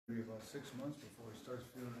about 6 months before he starts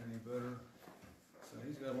feeling any better. So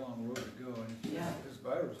he's got a long road to go, and his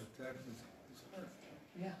virus attacked his heart.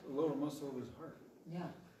 Yeah. The lower muscle of his heart.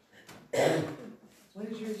 Yeah. What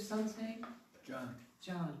is your son's name? John.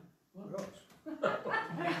 John. What else?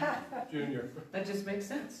 Junior. That just makes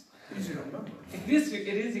sense. Easy to remember. It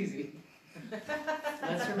is easy.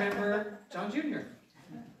 Let's remember John Jr.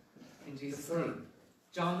 In Jesus' name.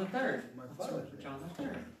 John the Third. My Let's father's remember name. John the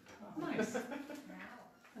Third. Nice.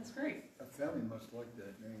 That's great. Our family must like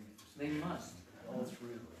that name. They must. All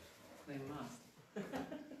three of us. They must.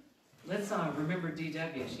 Let's remember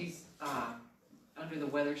DW. She's under the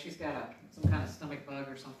weather. She's got some kind of stomach bug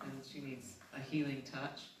or something. She needs a healing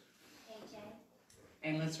touch. AJ.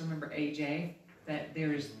 And let's remember AJ, that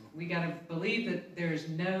we got to believe that there's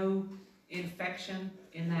no infection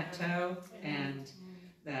in that toe, and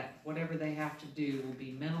that whatever they have to do will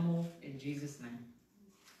be minimal in Jesus' name.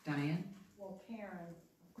 Diane? Well, Karen,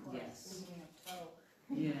 of course, Yes. losing a toe.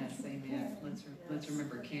 Yes, amen. Let's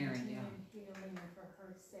remember Karen, yeah. Healing for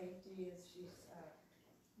her safety as she's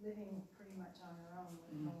living pretty much on her own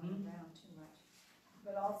with no one around too much.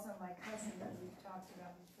 But also my cousin that we've talked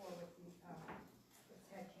about before with the that's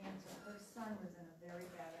had cancer, her son was in a very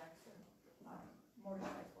bad accident,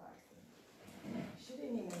 motorcycle accident. She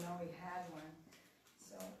didn't even know he had one.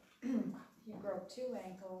 So he broke 2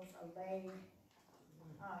 ankles, a leg,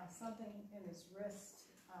 something in his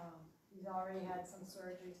wrist. He's already had some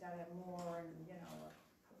surgery, he's got to have more, and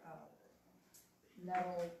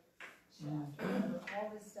metal shaft,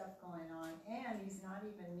 all this stuff going on, and he's not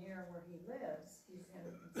even near where he lives. He's in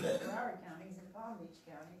Broward County, he's in Palm Beach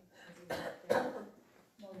County, because he's up there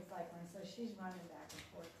motorcycling, so she's running back and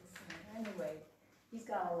forth to see him. Anyway, he's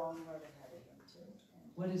got a long road ahead of him too.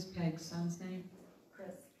 And What is Peg's son's name?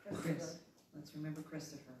 Christopher. Chris. Let's remember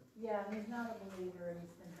Christopher. Yeah, and he's not a believer, and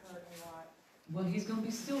he's been hurt a lot, Well, he's going to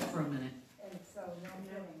be still for a minute. and so no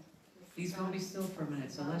kidding. He's going to be still for a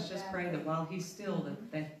minute. So let's just pray that while he's still,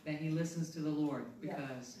 that he listens to the Lord,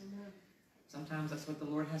 because sometimes that's what the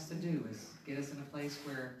Lord has to do, is get us in a place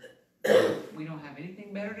where we don't have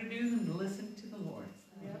anything better to do than to listen to the Lord.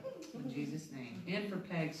 In Jesus' name. And for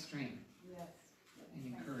Peg's strength and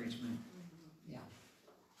encouragement. Yeah.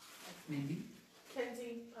 Mindy?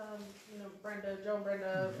 Kenzie, Brenda, Joe and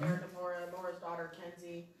Brenda, Eric and Laura's daughter,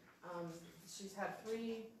 Kenzie. She's had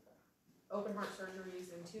 3 open heart surgeries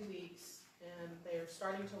in 2 weeks, and they're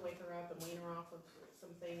starting to wake her up and wean her off of some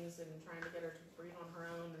things and trying to get her to breathe on her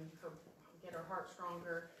own and get her heart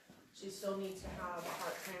stronger. She still needs to have a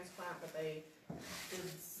heart transplant, but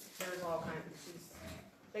there's all kinds. She's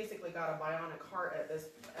basically got a bionic heart at this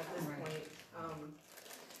point,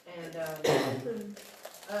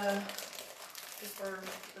 just for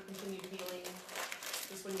continued healing.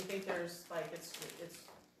 Just when you think there's it's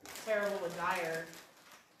terrible and dire,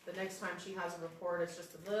 the next time she has a report, it's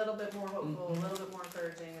just a little bit more hopeful, a little bit more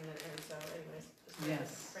encouraging, and so anyways,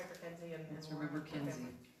 just pray for Kenzie and Let's remember Kenzie.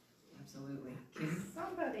 Absolutely. Kitty?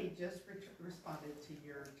 Somebody just responded to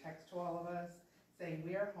your text to all of us saying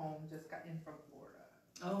we are home, just got in from Florida.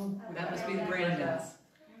 Oh, that must be the Brandons.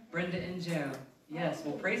 Brenda and Joe. Yes,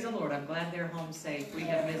 well, praise the Lord. I'm glad they're home safe. We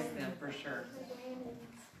have missed them for sure.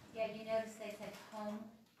 Yeah, you notice they said home.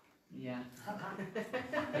 Yeah.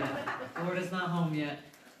 Florida's not home yet.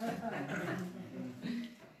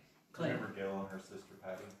 Clay. Remember Gail and her sister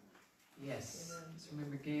Patty? Yes. Let's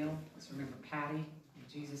remember Gail. Let's remember Patty. In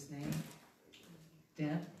Jesus' name.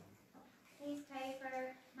 Deb? Please pray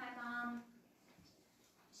for my mom.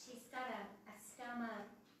 She's got a stoma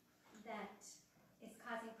that is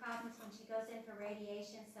causing problems when she goes in for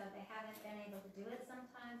radiation, so they haven't been able to do it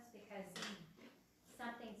sometimes because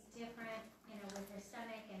something's different, with her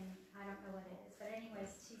stomach, and I don't know what it is. But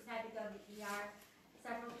anyways, she's had to go to the ER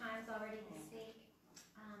several times already this week,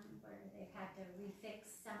 where they've had to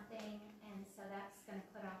refix something, and so that's going to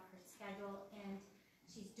put off her schedule. And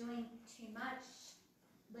she's doing too much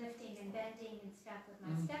lifting and bending and stuff with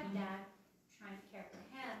my stepdad, trying to care for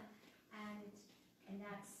him, and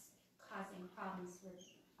that's causing problems with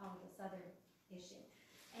all this other issue.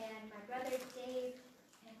 And my brother Dave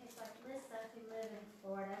and his wife Lisa, who live in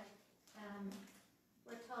Florida,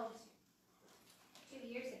 were told 2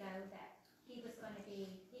 years ago that he could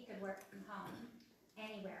work from home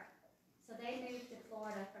anywhere. So they moved to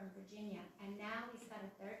Florida from Virginia, and now he's got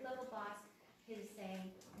a 3rd level boss who's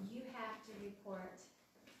saying, you have to report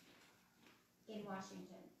in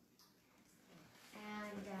Washington.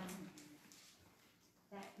 And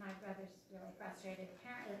that my brother's really frustrated.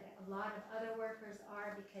 Apparently a lot of other workers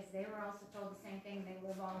are, because they were also told the same thing. They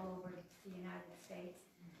live all over the United States.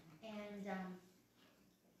 And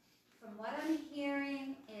from what I'm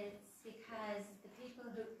hearing, it's because the people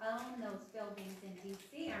who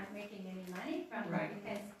from Right.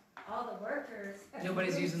 because all the workers. have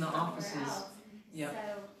Nobody's moved using the somewhere offices. else. Yep.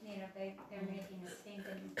 So, they're making a stink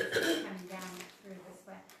and coming down through this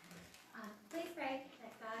way. Please pray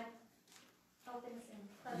that God opens and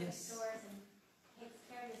closes Yes. doors and takes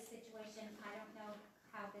care of this situation. I don't know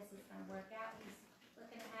how this is gonna work out. He's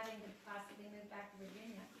looking at having to possibly move back to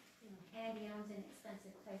Virginia. And he owns an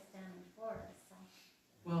expensive place down in Florida, so.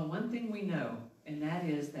 Well, one thing we know, and that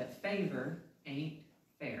is that favor ain't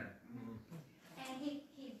fair. And he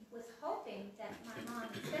was hoping that my mom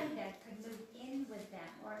and stepdad could move in with them,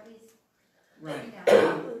 or at least, Right.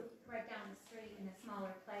 right down the street in a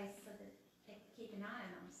smaller place so that they could keep an eye on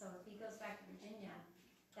him. So if he goes back to Virginia,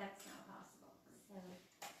 that's not possible. So,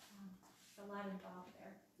 it's a lot involved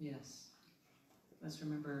there. Yes. Let's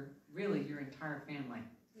remember, really, your entire family.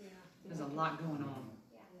 Yeah. There's a lot going on.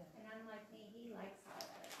 Yeah, and unlike me, he likes all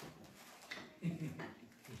of it.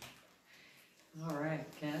 All right,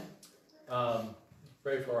 Ken?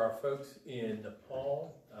 Pray for our folks in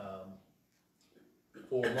Nepal,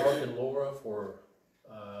 for Mark and Laura, for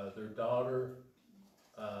their daughter,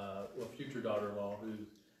 future daughter-in-law, who's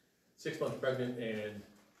 6 months pregnant and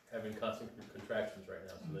having constant contractions right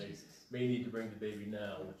now. So they may need to bring the baby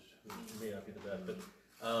now, which may not be the best. But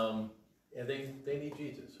and they need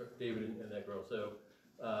Jesus, David and that girl. So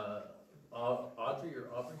Audrey.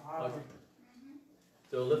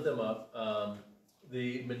 So lift them up.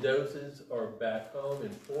 The Mendozas are back home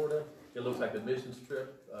in Florida. It looks like the mission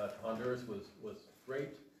trip to Honduras was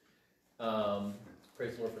great.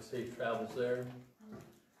 Praise the Lord for safe travels there.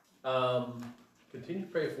 Continue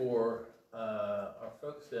to pray for our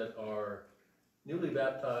folks that are newly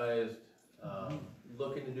baptized,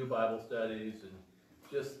 looking to do Bible studies, and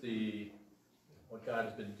just what God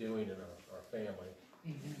has been doing in our family.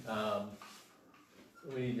 Amen.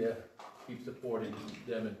 We need to keep supporting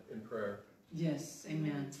them in prayer. Yes,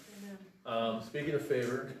 amen. Speaking of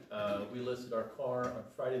favor, we listed our car on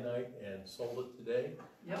Friday night and sold it today.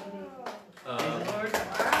 Yep. Um, Lord.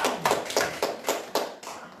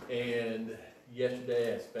 and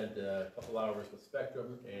yesterday I spent a couple hours with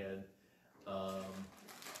Spectrum, and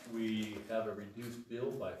we have a reduced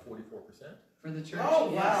bill by 44%. For the church.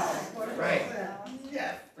 Oh, Yes. wow. Right.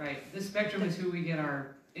 Yes. Right. This Spectrum is who we get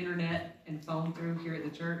our internet and phone through here at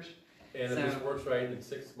the church. And if So- this works right, in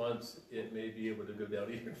 6 months, it may be able to go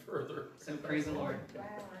down even further. So praise the Lord. Wow.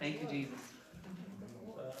 Thank you, Jesus.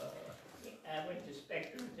 I went to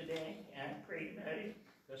Spectrum today and I prayed about it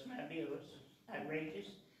because my bill was outrageous.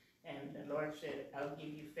 And the Lord said, I'll give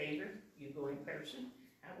you favor. You go in person.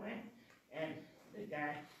 I went, and the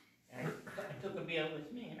guy, I took a bill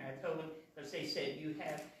with me, and I told him, because they said you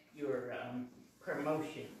have your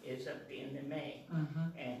promotion is up in the May. Uh-huh.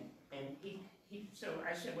 And so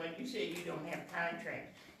I said, well, you said you don't have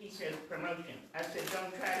contract. He says promotion. I said,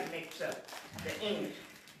 don't try to mix up the English.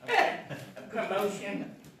 Okay? A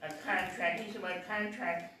promotion, a contract. He said, well, a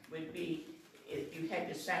contract would be if you had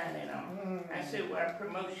to sign it on. I said, well, a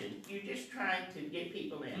promotion. You're just trying to get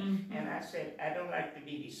people in. Mm-hmm. And I said, I don't like to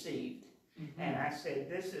be deceived. Mm-hmm. And I said,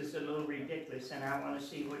 this is a little ridiculous, and I want to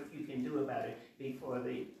see what you can do about it before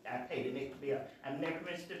I pay the next bill. I've never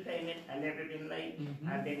missed a payment. I've never been late. Mm-hmm.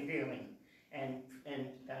 I've been billing. And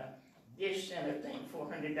Dish sent a thing,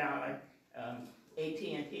 $400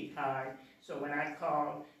 AT&T card. So when I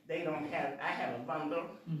called, I have a bundle,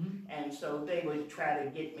 Mm-hmm. and so they would try to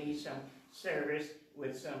get me some service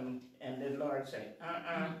with some, and the Lord said,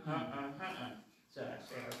 So I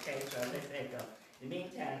said, okay, so I let that go. In the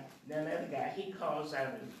meantime, the other guy, he calls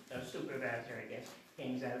out a supervisor, I guess,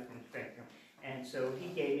 came out from Spectrum. And so he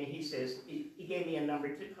gave me a number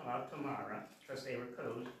to call tomorrow, because they were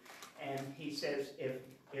closed. And he says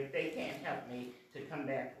if they can't help me to come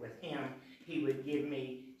back with him, he would give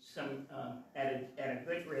me some, at a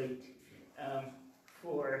good rate,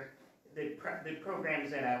 for the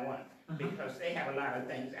programs that I want. Because they have a lot of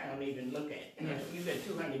things I don't even look at. You know, you got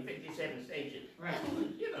 257 stations. Right.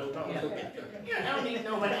 Don't look at them. I don't even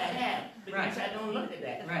know what I have because I don't look at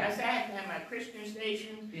that. Right. I said I have my Christian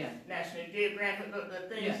station, Yeah. National Geographic, the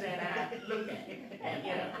things Yeah. that I look at. And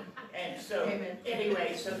and so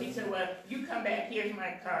anyway, so he said, well, you come back, here's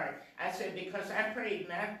my card. I said, because I prayed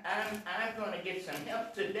and I'm gonna get some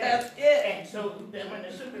help today. That's it. And so then when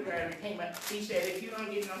the supervisor came up, he said, if you don't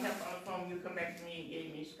get no help on the phone, you come back to me and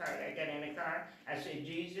give me his card. I got in the car. I said,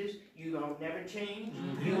 Jesus, you don't never change.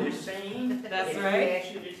 You're the same. That's if right. I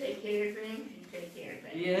ask you to take care of things, you take care of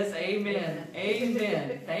things. Yes, amen.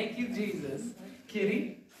 Amen. Thank you, Jesus.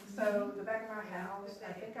 Kitty? So the back of my house,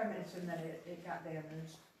 I think I mentioned that it got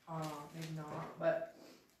damaged, maybe not, but,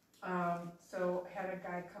 so had a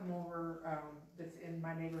guy come over, that's in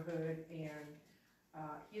my neighborhood, and,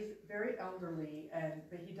 he's very elderly,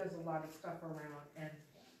 but he does a lot of stuff around, and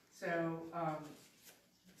so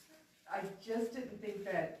I just didn't think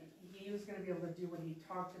that he was going to be able to do what he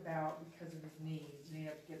talked about because of his knees, and he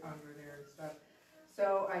had to get under there and stuff.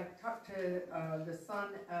 So I talked to the son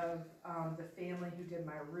of the family who did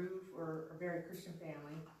my roof, or a very Christian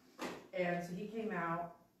family, and so he came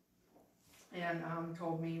out and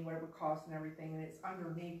told me what it would cost and everything, and it's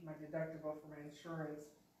underneath my deductible for my insurance.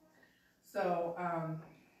 So,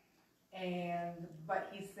 but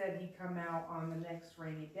he said he'd come out on the next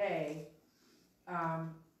rainy day,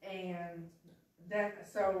 and then,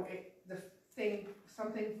 so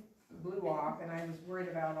something blew off, and I was worried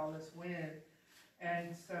about all this wind,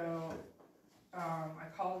 and so, I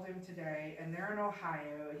called him today, and they're in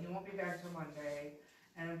Ohio, and he won't be back till Monday,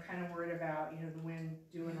 and I'm kind of worried about, the wind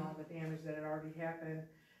doing all the damage that had already happened,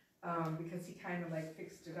 because he kind of like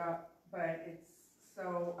fixed it up, but it's,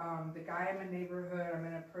 so, the guy in my neighborhood, I'm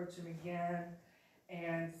gonna approach him again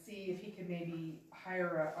and see if he could maybe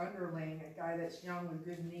hire an underling, a guy that's young with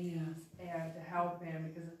good knees, and to help him,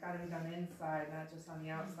 because it's gotta be done inside, not just on the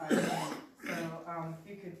outside. So, if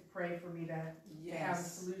you could pray for me to have a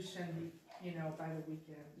Yes. solution, by the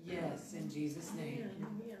weekend. Yes, in Jesus' name.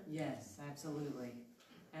 Yeah. Yes, absolutely.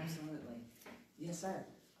 Absolutely. Yes, sir.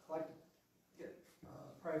 I'd like to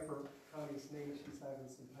pray for Connie's knee. She's having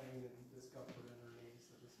some pain and discomfort in her knee,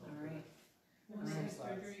 so just hope All right. When was the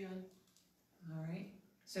surgery on? All right.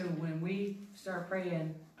 So when we start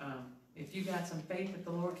praying, if you got some faith that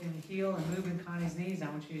the Lord can heal and move in Connie's knees, I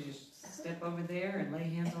want you to just step over there and lay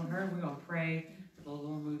hands on her. We're going to pray that the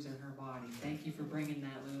Lord moves in her body. Thank you for bringing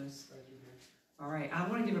that, Lewis. Thank you. All right. I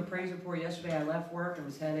want to give a praise report. Yesterday I left work and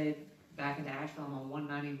was headed back into Asheville. I'm on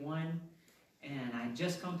 191. And I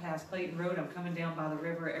just come past Clayton Road. I'm coming down by the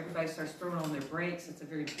river. Everybody starts throwing on their brakes. It's a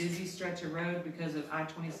very busy stretch of road because of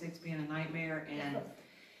I-26 being a nightmare. And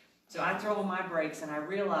so I throw on my brakes and I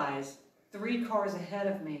realize 3 cars ahead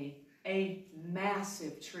of me, a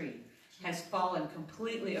massive tree has fallen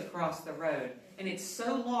completely across the road. And it's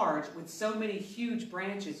so large with so many huge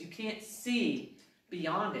branches, you can't see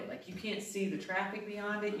beyond it. Like, you can't see the traffic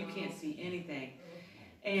beyond it. You can't see anything.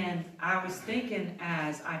 And I was thinking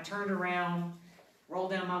as I turned around,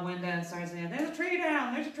 rolled down my window and started saying, there's a tree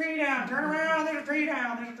down, turn around, there's a tree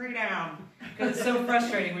down. Because it's so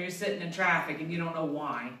frustrating when you're sitting in traffic and you don't know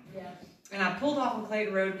why. Yeah. And I pulled off on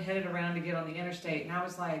Clayton Road and headed around to get on the interstate, and I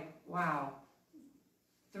was like, wow,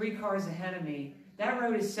 3 cars ahead of me. That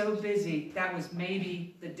road is so busy, that was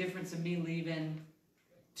maybe the difference of me leaving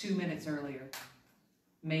 2 minutes earlier,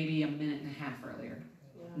 maybe a minute and a half earlier.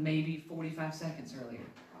 Maybe 45 seconds earlier.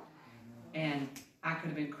 And I could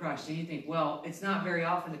have been crushed. And you think, well, it's not very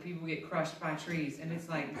often that people get crushed by trees. And it's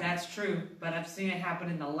like, that's true, but I've seen it happen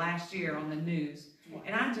in the last year on the news.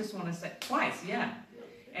 And I just want to say, twice, yeah.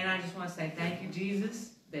 And I just want to say thank you,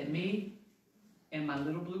 Jesus, that me and my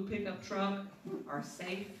little blue pickup truck are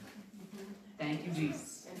safe. Thank you,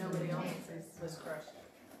 Jesus. And nobody else was crushed.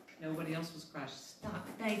 Nobody else was crushed. Stop.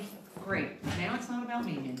 Thank you. Great. Now it's not about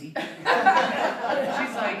me, Mindy.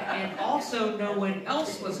 She's like, and also no one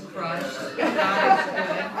else was crushed.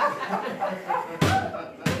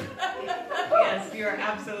 Yes, you're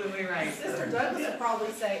absolutely right. Sister Douglas would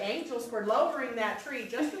probably say angels were lowering that tree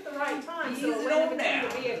just at the right time, so Ease it it went on in down.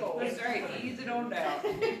 between the vehicles. That's right. Ease it on down.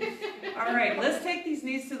 All right, let's take these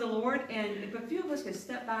knees to the Lord, and if a few of us could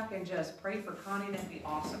step back and just pray for Connie, that'd be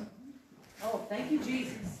awesome. Oh, thank you,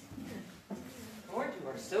 Jesus. Lord, you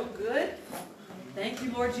are so good. Thank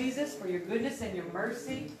you, Lord Jesus, for your goodness and your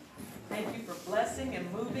mercy. Thank you for blessing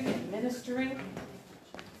and moving and ministering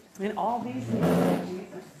in all these things, Lord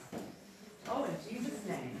Jesus. Oh, in Jesus'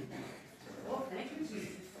 name. Oh, thank you,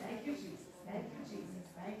 Jesus. Thank you, Jesus. Thank you, Jesus.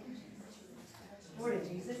 Thank you, Jesus. Lord, in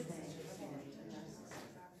Jesus' name.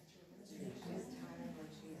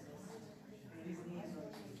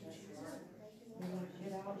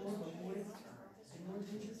 Get out, Lord, before it's time. Lord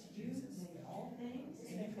Jesus, you made all things,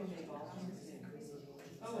 and you can make all things new.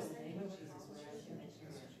 Oh, in the name of Jesus, we're asking that you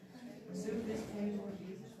pursue this pain, Lord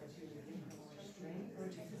Jesus, that you would give her more strength,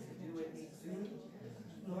 Lord Jesus, to do what needs doing.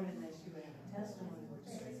 Lord, and that you would have a testimony, Lord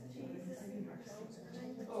Jesus, that you would receive mercy.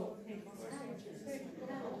 Oh, thank you, Lord.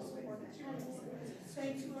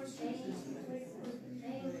 Thank you, Lord Jesus.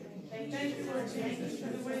 Thank you, Lord Jesus, for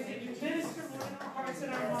the way that you minister, Lord, in our hearts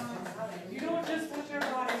and our minds. You don't just touch our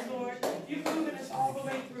bodies, Lord. You've moved us all the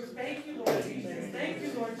way through. Thank you, Lord Jesus. Thank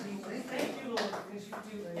you, Lord Jesus. Thank you, Lord, because you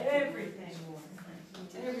do everything, Lord.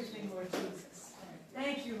 Everything, Lord Jesus.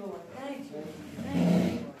 Thank you, Lord. Thank you.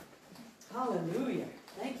 Thank you, Lord. Hallelujah.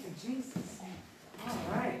 Thank you, Jesus. All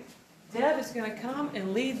right. Deb is going to come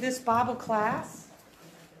and lead this Bible class.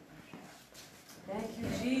 Thank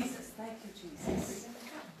Thank you, Jesus.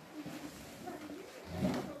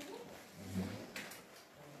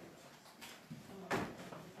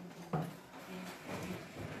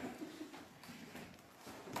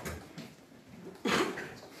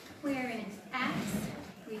 We're in Acts.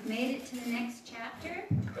 We've made it to the next chapter.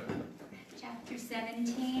 Chapter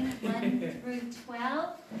 17, 1 through 12.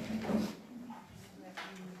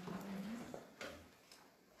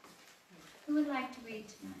 Who would like to read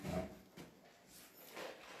tonight?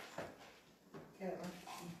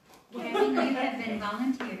 Kevin, you have been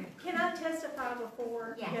volunteered. Can I testify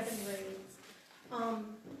before Yes. Kevin reads?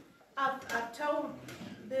 I've told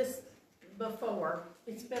this before,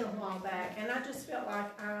 it's been a while back, and I just felt like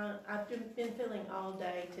I've been feeling all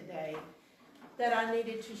day today that I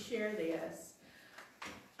needed to share this.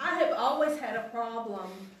 I have always had a problem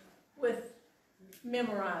with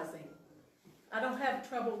memorizing. I don't have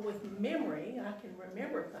trouble with memory, I can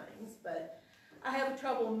remember things, but I have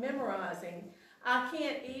trouble memorizing. I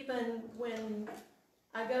can't even, when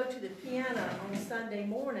I go to the piano on Sunday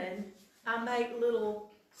morning, I make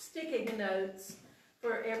little sticky notes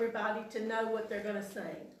for everybody to know what they're going to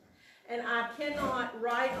sing. And I cannot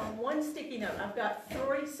write on one sticky note. I've got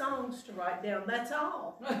 3 songs to write down, that's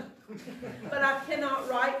all. But I cannot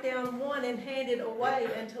write down one and hand it away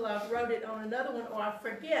until I've wrote it on another one, or I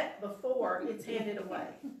forget before it's handed away.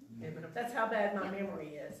 That's how bad my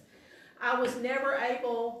memory is. I was never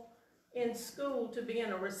able in school to be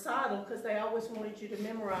in a recital because they always wanted you to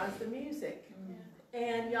memorize the music.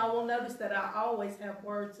 And y'all will notice that I always have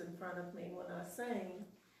words in front of me when I sing.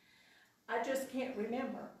 I just can't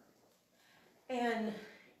remember. And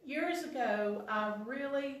years ago, I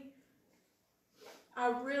really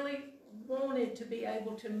wanted to be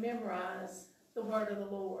able to memorize the word of the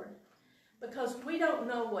Lord, because we don't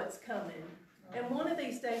know what's coming. And one of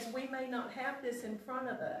these days, we may not have this in front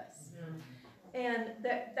of us. And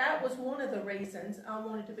that was one of the reasons I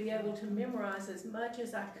wanted to be able to memorize as much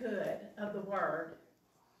as I could of the word.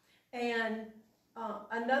 And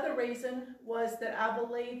another reason was that I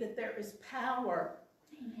believe that there is power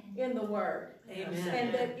in the word. Amen.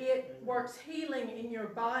 And that it works healing in your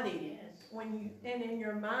body, and in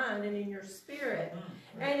your mind, and in your spirit,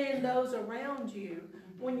 and in those around you,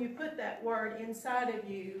 when you put that word inside of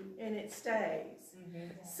you and it stays.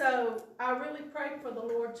 So I really prayed for the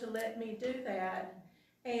Lord to let me do that,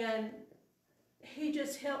 and He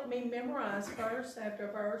just helped me memorize verse after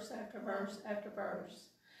verse after verse after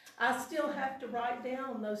verse. I still have to write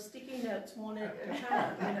down those sticky notes one at a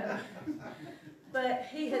time, you know. But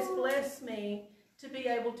He has blessed me to be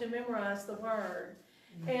able to memorize the word.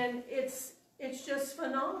 And it's just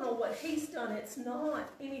phenomenal what He's done. It's not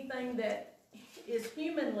anything that is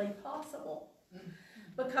humanly possible.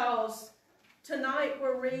 Because tonight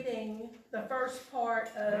we're reading the first part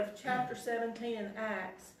of chapter 17 in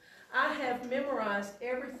Acts. I have memorized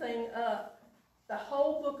everything up, the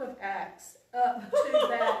whole book of Acts, up to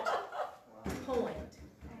that point,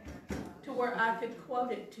 to where I could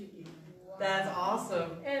quote it to you. That's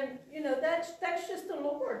awesome. And, you know, that's just the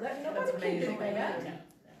Lord. Nobody can do that.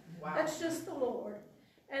 Wow. That's just the Lord.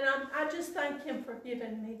 And I just thank Him for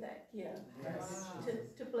giving me that gift,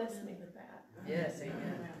 to bless me with that. Yes,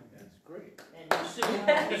 amen. That's great. And soon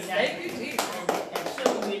Thank you, Jesus. and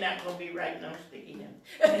soon we're not going to be writing on sticky notes.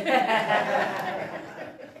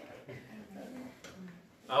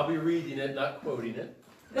 I'll be reading it, not quoting it.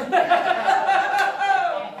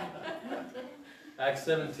 Acts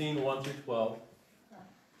 17, 1 through 12.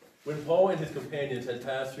 When Paul and his companions had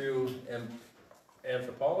passed through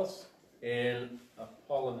Amphipolis and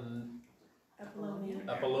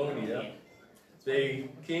Apollonia, they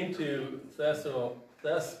came to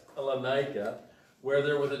Thessalonica, where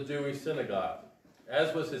there was a Jewish synagogue.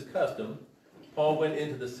 As was his custom, Paul went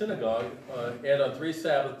into the synagogue, and on 3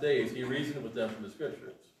 Sabbath days he reasoned with them from the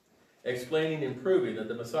Scriptures, explaining and proving that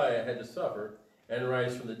the Messiah had to suffer and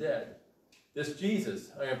rise from the dead. This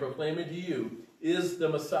Jesus I am proclaiming to you is the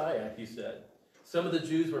Messiah, he said. Some of the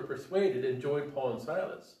Jews were persuaded and joined Paul and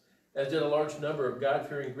Silas, as did a large number of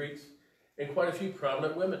God-fearing Greeks and quite a few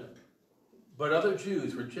prominent women. But other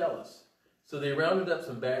Jews were jealous, so they rounded up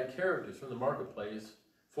some bad characters from the marketplace,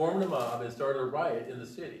 formed a mob, and started a riot in the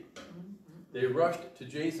city. They rushed to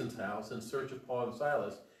Jason's house in search of Paul and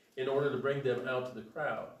Silas in order to bring them out to the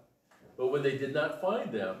crowd. But when they did not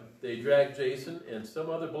find them, they dragged Jason and some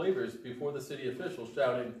other believers before the city officials,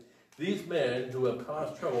 shouting, "These men who have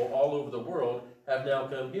caused trouble all over the world have now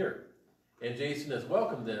come here, and Jason has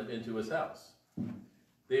welcomed them into his house.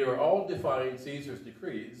 They are all defying Caesar's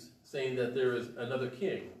decrees, saying that there is another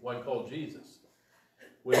king, one called Jesus."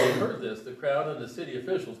 When they heard this, the crowd and the city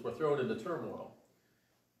officials were thrown into turmoil.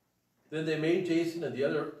 Then they made Jason and the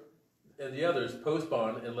other and the others, post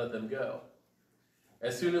bond and let them go.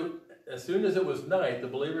 As soon as it was night, the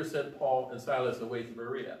believers sent Paul and Silas away to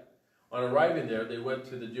Berea. On arriving there, they went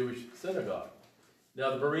to the Jewish synagogue.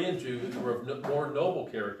 Now the Berean Jews were of more noble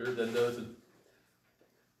character than those in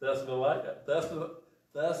Thessalonica,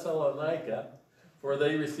 for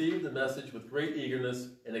they received the message with great eagerness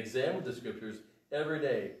and examined the scriptures every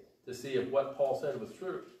day to see if what Paul said was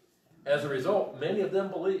true. As a result, many of them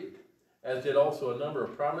believed, as did also a number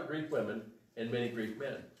of prominent Greek women and many Greek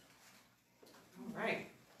men. All right.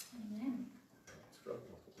 Amen.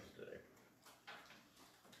 Struggling with this today.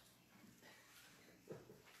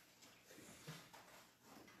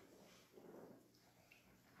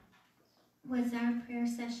 Was our prayer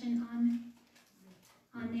session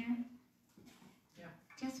on there? Yeah.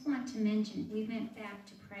 Just want to mention, we went back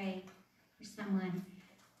to pray for someone,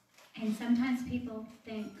 and sometimes people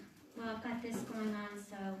think, well, I've got this going on,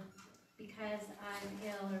 so because I'm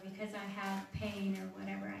ill or because I have pain or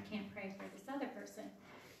whatever, I can't pray for this other person.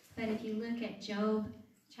 But if you look at Job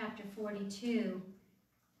chapter 42,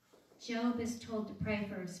 Job is told to pray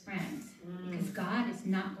for his friends because God is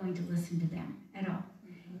not going to listen to them at all.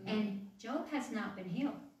 And Job has not been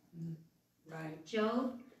healed. Right.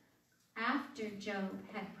 Job, after Job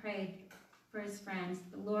had prayed for his friends,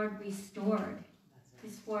 the Lord restored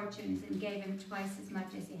his fortunes and gave him twice as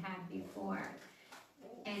much as he had before.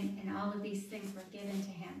 And all of these things were given to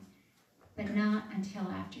him, but not until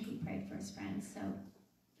after he prayed for his friends. So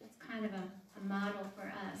it's kind of a model for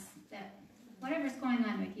us that whatever's going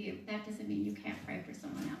on with you, that doesn't mean you can't pray for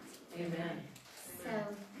someone else. Amen. So,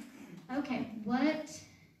 okay, what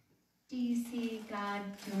do you see God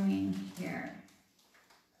doing here?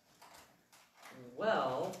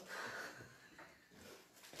 Well,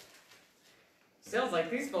 sounds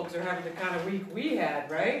like these folks are having the kind of week we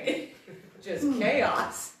had, right? Just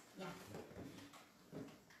chaos. Yeah.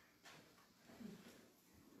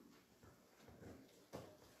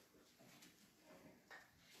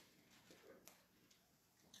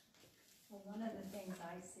 Well, one of the things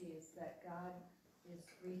I see is that God is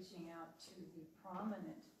reaching out to the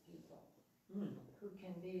prominent people who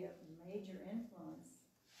can be a major influence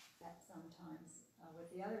at sometimes with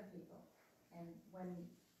the other people. And when,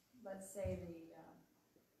 let's say, the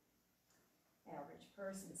average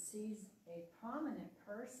person sees a prominent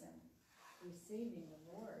person receiving the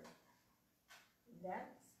Lord,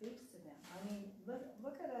 that speaks to them. I mean,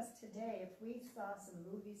 look at us today. If we saw some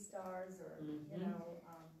movie stars or, you know,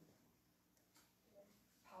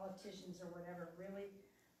 politicians or whatever really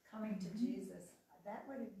coming to Jesus, that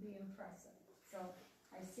would be impressive. So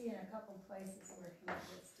I see in a couple places where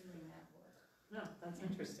he's doing that work. No, that's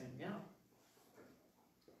interesting, yeah.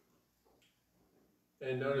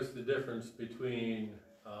 And notice the difference between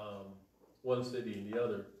one city and the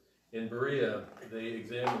other. In Berea, they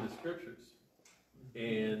examined the scriptures,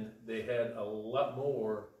 and they had a lot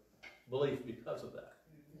more belief because of that.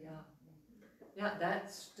 Yeah. Yeah,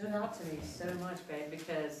 that stood out to me so much, babe,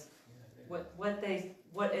 because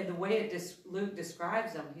and the way Luke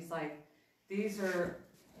describes them, he's like, these were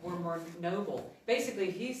more noble. Basically,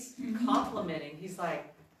 he's complimenting. He's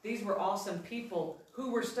like, these were awesome people who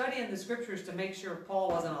were studying the scriptures to make sure Paul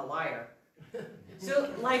wasn't a liar. So,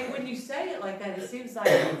 like, when you say it like that, it seems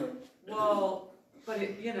like, well, but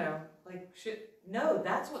it, you know, like, no,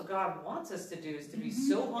 that's what God wants us to do, is to be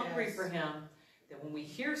so hungry for him that when we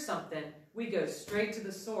hear something, we go straight to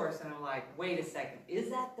the source, and I'm like, wait a second, is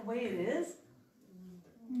that the way it is?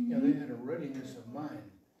 Yeah, they had a readiness of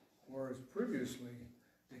mind, whereas previously,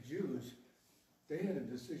 the Jews, they had a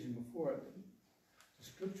decision before it. The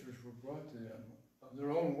scriptures were brought to them of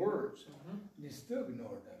their own words, and they still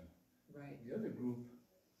ignored them. Right. The other group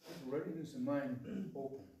had a readiness of mind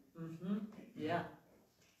open. Yeah.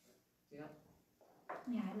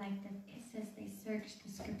 Yeah, I like that it says they search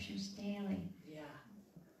the scriptures daily. Yeah.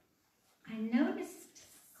 I noticed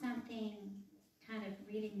something kind of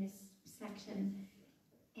reading this section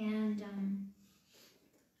and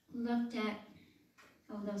looked at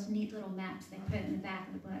those neat little maps they put in the back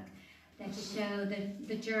of the book that show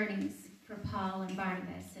the journeys for Paul and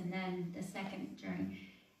Barnabas, and then the second journey.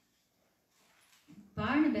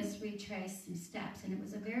 Barnabas retraced some steps, and it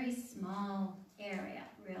was a very small area,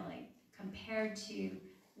 really, compared to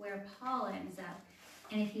where Paul ends up.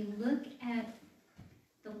 And if you look at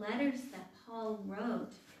the letters that Paul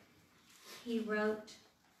wrote, he wrote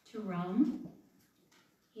to Rome,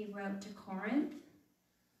 he wrote to Corinth,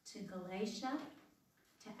 to Galatia,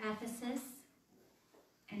 to Ephesus,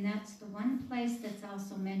 and that's the one place that's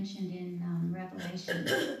also mentioned in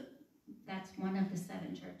Revelation. That's one of the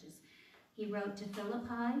 7 churches. He wrote to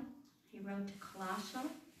Philippi, he wrote to Colossae,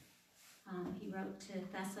 he wrote to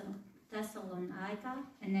Thessalonica,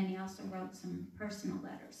 and then he also wrote some personal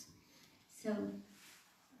letters. So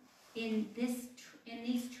in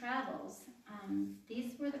these travels,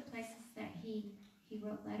 these were the places that he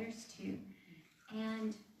wrote letters to.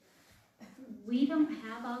 And we don't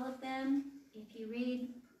have all of them. If you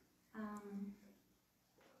read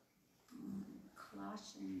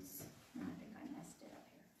Colossians, no, I think I messed it up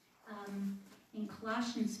here. In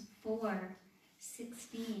Colossians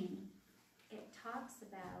 4:16, it talks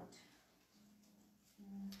about,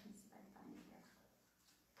 let's see if I find it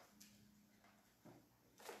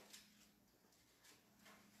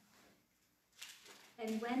here.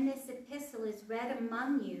 And when this epistle is read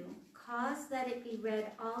among you, cause that it be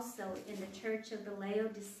read also in the church of the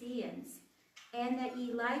Laodiceans, and that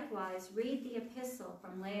ye likewise read the epistle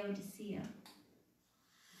from Laodicea.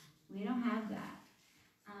 We don't have that.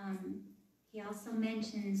 He also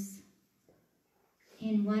mentions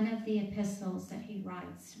in one of the epistles that he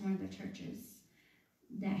writes to one of the churches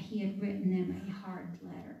that he had written them a hard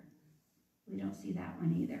letter. We don't see that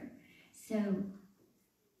one either. So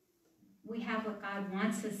we have what God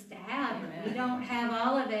wants us to have. Amen. We don't have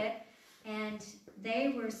all of it. And they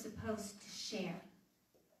were supposed to share.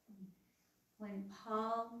 When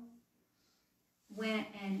Paul went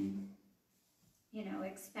and,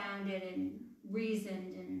 expounded and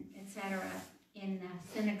reasoned and etc. in the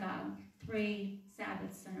synagogue 3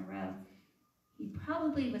 Sabbaths in a row, he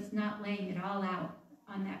probably was not laying it all out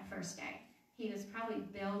on that first day. He was probably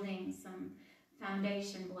building some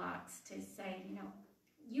foundation blocks to say,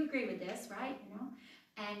 you agree with this, right?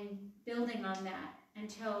 And building on that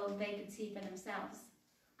until they could see for themselves.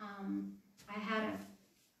 I had a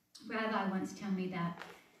rabbi once tell me that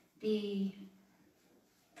the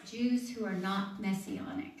Jews who are not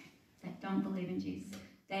messianic, that don't believe in Jesus,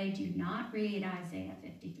 they do not read Isaiah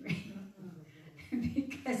 53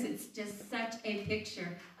 because it's just such a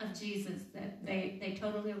picture of Jesus that they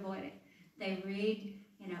totally avoid it. They read,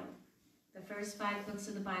 the first 5 books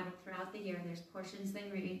of the Bible throughout the year. There's portions they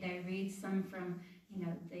read. They read some from,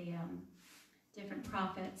 the different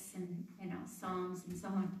prophets and, Psalms and so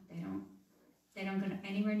on. They don't go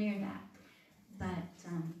anywhere near that, but,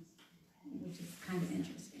 which is kind of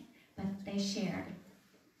interesting. But they shared.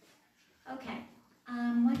 Okay,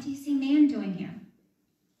 what do you see man doing here?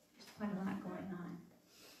 There's quite a lot going on.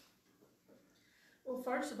 Well,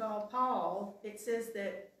 first of all, Paul, it says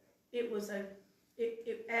that it was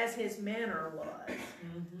as his manner was.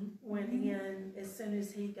 Went in as soon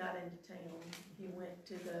as he got into town. He went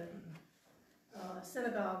to the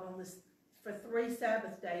synagogue for 3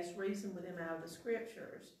 Sabbath days, reasoned with him out of the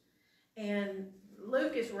scriptures. And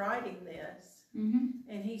Luke is writing this,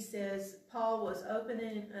 and he says Paul was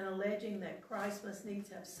opening and alleging that Christ must needs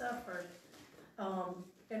have suffered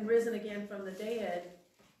and risen again from the dead,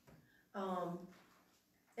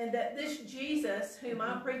 and that this Jesus whom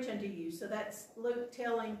I preach unto you, so that's Luke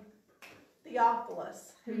telling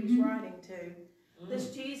Theophilus, who he's writing to,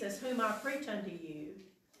 this Jesus whom I preach unto you,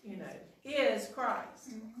 is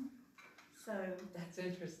Christ. So that's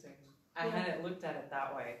interesting. I hadn't looked at it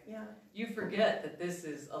that way. Yeah. You forget that this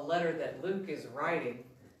is a letter that Luke is writing.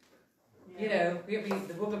 Yeah.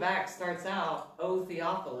 The book of Acts starts out, "O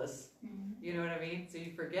Theophilus." You know what I mean? So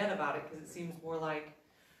you forget about it because it seems more like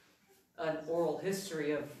an oral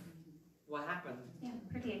history of what happened. Yeah,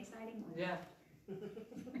 pretty exciting one. Yeah.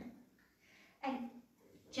 And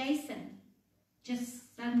Jason, his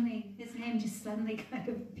name just suddenly kind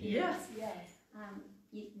of appears. Yes.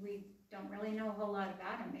 We don't really know a whole lot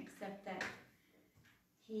about him except that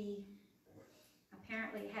he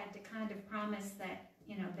apparently had to kind of promise that,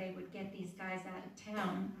 they would get these guys out of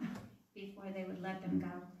town before they would let them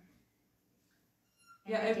go.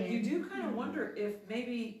 And you do kind of wonder if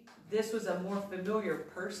maybe this was a more familiar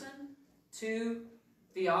person to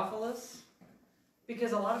Theophilus,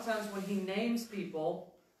 because a lot of times when he names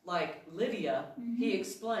people, like Lydia, he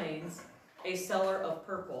explains a seller of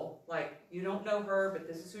purple. Like, you don't know her, but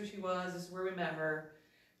this is who she was, this is where we met her.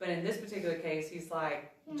 But in this particular case, he's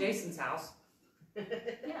like, Jason's house.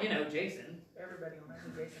 Jason. Everybody will know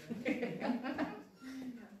who Jason is.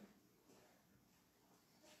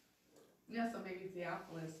 Yeah, so maybe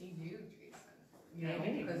Theophilus, he knew Jason,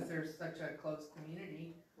 Maybe. because there's such a close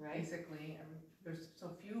community, Right? basically, and there's so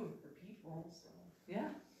few of the people, so.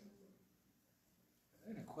 Yeah. I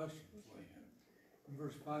had a question for you. In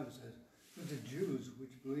verse 5 it says, "But the Jews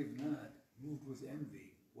which believe not moved with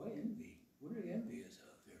envy." Why envy? What are the envious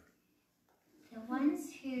out there? the ones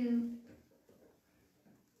who,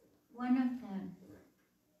 one of the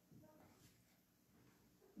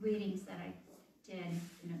readings that I did,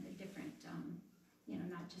 the different,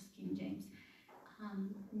 not just King James,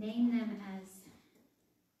 name them as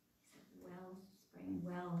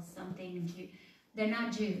L something. They're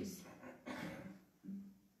not Jews,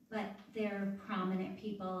 but they're prominent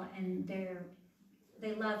people, and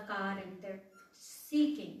they love God, and they're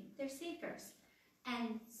seekers.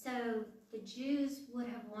 And so the Jews would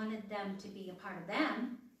have wanted them to be a part of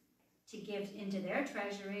them, to give into their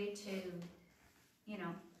treasury, to,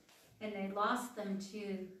 and they lost them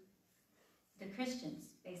to the Christians,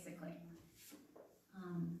 basically.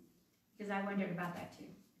 Because I wondered about that too.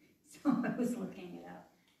 So I was looking it up.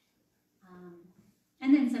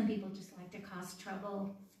 And then some people just like to cause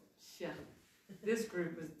trouble. Yeah, this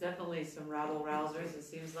group was definitely some rabble-rousers, it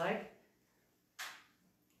seems like.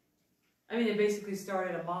 I mean, they basically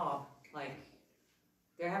started a mob, like,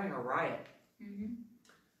 they're having a riot. Mm-hmm.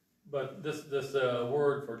 But this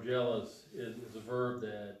word for jealous is a verb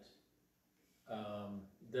that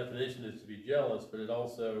definition is to be jealous, but it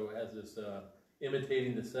also has this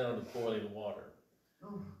imitating the sound of boiling water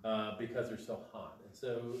because they're so hot. And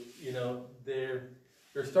so,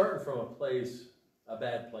 they're starting from a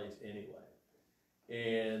bad place anyway.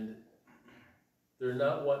 And they're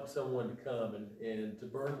not wanting someone to come and to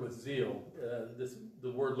burn with zeal.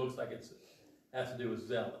 The word looks like it has to do with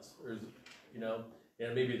zealous, or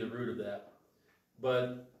and maybe the root of that.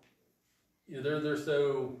 But they're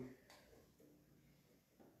so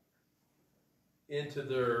into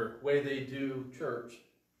their way they do church,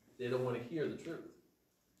 they don't want to hear the truth.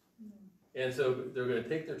 And so they're going to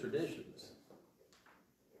take their traditions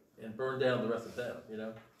and burn down the rest of town,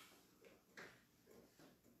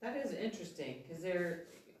 That is interesting, because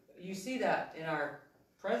you see that in our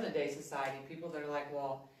present day society, people that are like,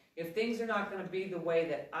 well, if things are not going to be the way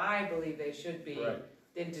that I believe they should be, Right.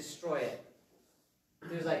 then destroy it.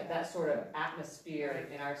 There's like that sort of atmosphere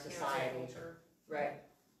in our society. Anti-culture. Right.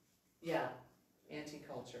 Yeah.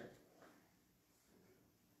 Anti-culture.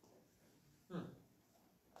 All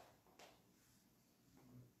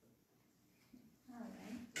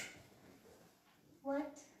right.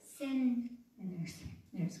 What sin, and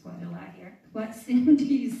there's quite a lot here. What sin do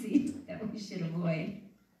you see that we should avoid?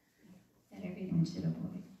 That everyone should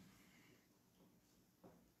avoid?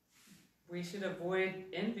 We should avoid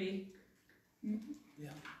envy. Mm-hmm. Yeah.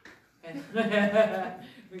 And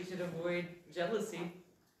we should avoid jealousy.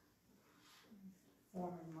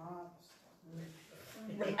 Forming mobs.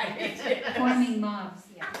 Right. Forming mobs,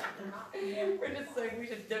 yeah. We're just saying we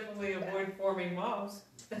should definitely avoid forming mobs.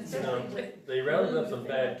 They rounded up some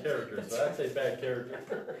bad characters, so I'd say bad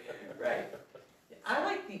character. Right. I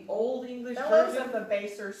like the old English Fellows version. of the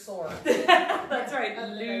baser sort. That's right, Of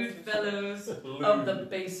the lewd baser fellows of the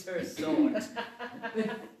baser sort.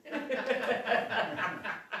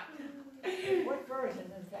 What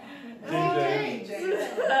version is that? King James.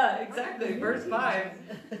 Exactly, verse 5.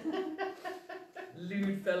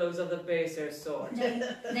 Lewd fellows of the baser sort.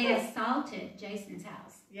 They assaulted Jason's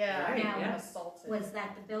house. Yeah, Right, Now, yeah. assaulted. Was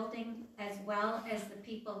that the building as well as the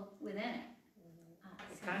people within it?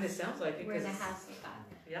 It kind of sounds like it. Where the 'cause- house was got.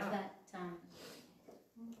 Yeah. But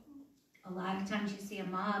a lot of times you see a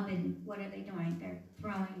mob, and what are they doing? They're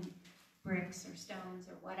throwing bricks or stones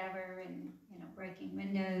or whatever, and breaking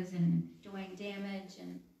windows and doing damage.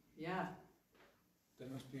 And Yeah.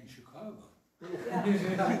 That must be in Chicago.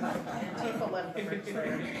 Antifa left the bricks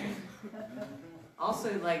there.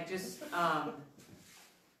 Also, like, just,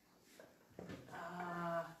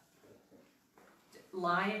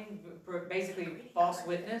 lying, basically false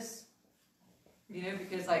witness,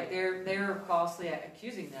 because like they're falsely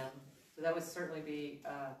accusing them, so that would certainly be,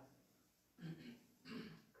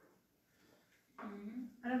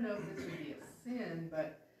 I don't know if this would be a sin,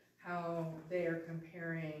 but how they are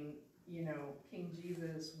comparing, King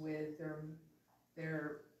Jesus with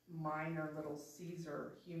their minor little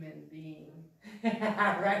Caesar human being.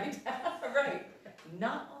 right, right,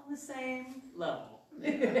 not on the same level. I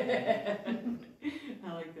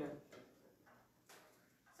like that.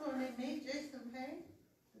 So when they made Jason pay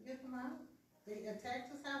to get them out, they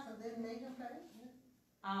attacked his house and then made him pay?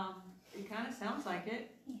 It kind of sounds like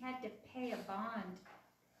it. he had to pay a bond.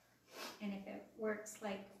 And if it works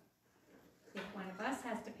like, if one of us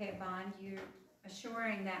has to pay a bond, you're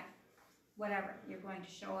assuring that whatever, you're going to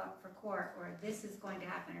show up for court, or this is going to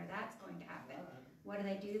happen, or that's going to happen. What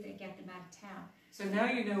do? They get them out of town. So now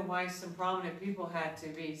you know why some prominent people had to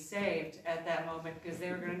be saved at that moment, because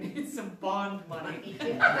they were going to need some bond money.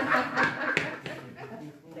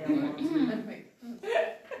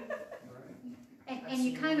 And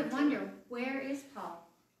you kind of wonder, where is Paul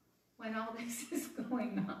when all this is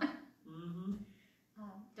going on? Mm-hmm.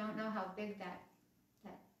 Don't know how big that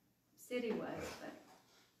city was, but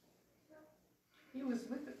He was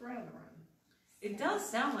with the brethren. It does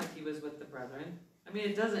sound like he was with the brethren. I mean,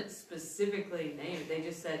 it doesn't specifically name it, they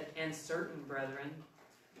just said, and certain brethren.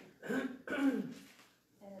 And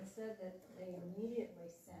it said that they immediately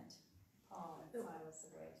sent Paul and Silas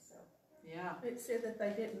away, so. Yeah. It said that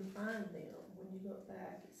they didn't find them when you look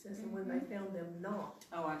back. It says, and when they found them not.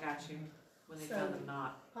 Oh, I got you. When they found them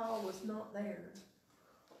not. Paul was not there.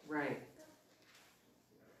 Right.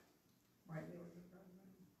 Right.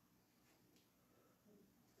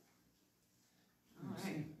 All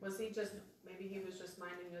right. Was he just, maybe he was just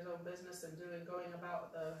minding his own business and going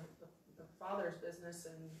about the Father's business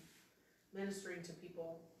and ministering to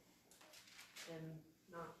people and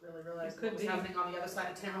not really realizing could what was be. happening on the other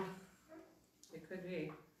side of town? It could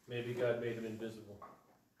be. Maybe God made him invisible.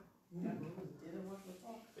 Did it work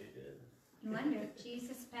before? They did. You wonder if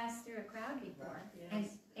Jesus passed through a crowd before.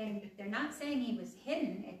 Yes. And they're not saying he was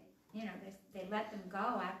hidden, they let them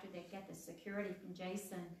go after they get the security from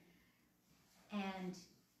Jason. And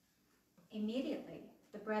immediately,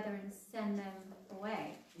 the brethren send them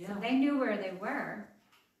away. Yeah. So they knew where they were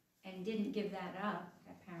and didn't give that up,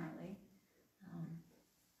 apparently.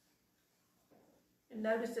 And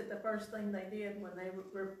notice that the first thing they did when they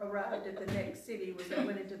arrived at the next city was they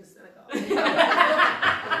went into the synagogue. Yeah.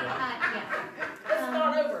 Let's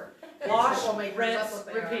start over. Wash, Troublemakers, rinse, that's what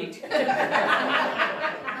they are. repeat.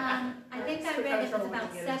 I think I read it was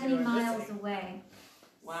about 70 miles away.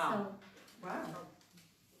 Wow. So, Wow.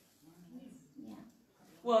 yeah.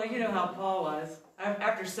 Well, you know how Paul was.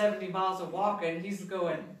 After 70 miles of walking, he's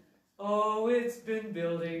going, oh, it's been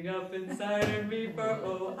building up inside of me for,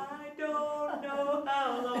 I don't know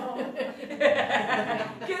how long.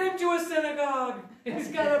 Get him to a synagogue. He's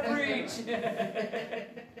got to preach.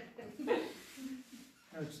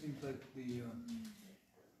 It seems like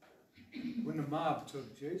when the mob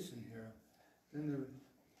took Jason here, then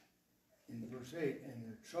in verse 8, and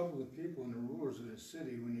the trouble the people and the rulers of the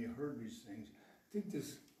city when they heard these things. I think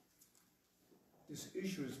this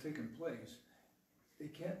issue has taken place. They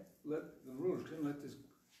can't let, the rulers can't let this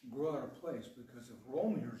grow out of place, because if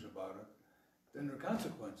Rome hears about it, then there are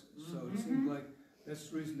consequences. So it seems like that's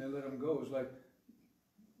the reason they let him go. It's like,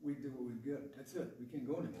 we did what we did. That's it. We can't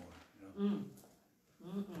go anymore. You know?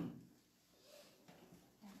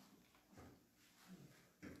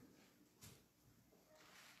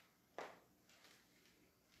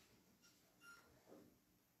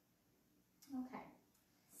 Okay.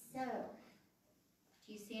 So,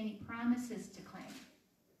 do you see any promises to claim?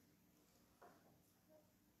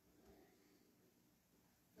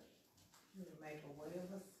 You make a way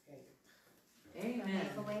of escape. Amen.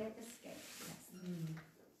 Make a way of escape. Yes.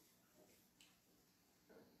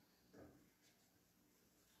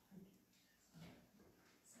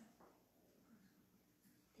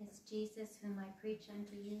 This Jesus whom I preach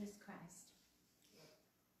unto you is Christ.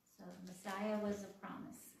 So the Messiah was a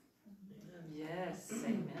promise. Yes,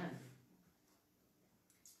 amen.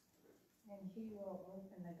 And he will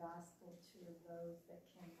open the gospel to those that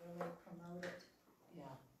can really promote it.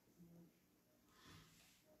 Yeah.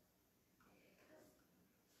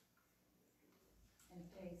 And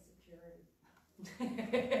pay security.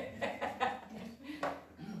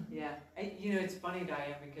 Yeah. You know, it's funny,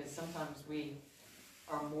 Diane, because sometimes we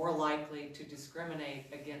are more likely to discriminate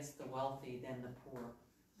against the wealthy than the poor.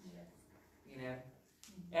 Yes. You know,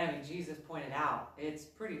 I mean, Jesus pointed out it's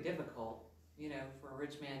pretty difficult, you know, for a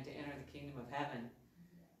rich man to enter the kingdom of heaven.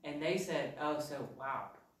 And they said, oh, so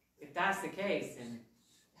wow, if that's the case, then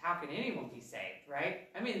how can anyone be saved, right?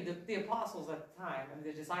 I mean, the apostles at the time, I mean,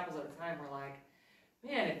 the disciples at the time were like,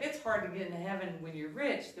 man, if it's hard to get into heaven when you're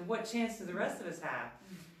rich, then what chance do the rest of us have?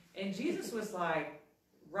 And Jesus was like,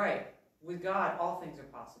 right, with God, all things are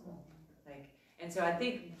possible. Like, and so I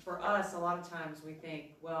think for us, a lot of times we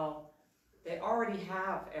think, well, they already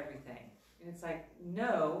have everything. And it's like,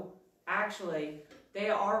 no, actually, they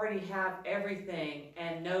already have everything,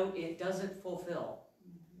 and no, it doesn't fulfill.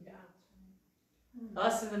 Yeah.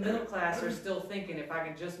 Us in the middle class are still thinking, if I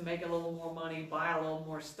can just make a little more money, buy a little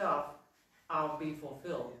more stuff, I'll be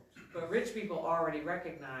fulfilled. But rich people already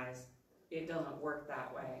recognize it doesn't work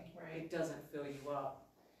that way. Right. It doesn't fill you up.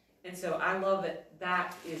 And so I love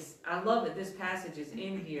that this passage is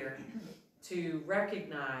in here to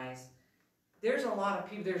recognize there's a lot of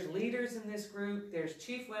people, there's leaders in this group, there's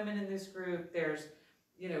chief women in this group, there's,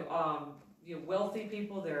 wealthy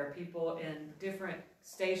people, there are people in different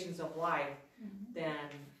stations of life,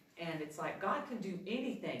 and it's like God can do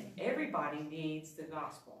anything. Everybody needs the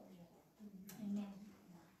gospel. Amen.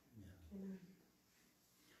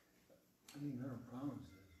 I think there are promises.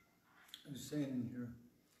 I was saying in here,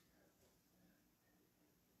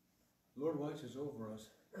 the Lord watches over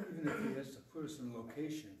us, even if He has to put us in a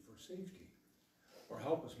location for safety, or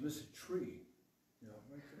help us miss a tree.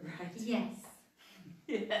 right? Right. Yes,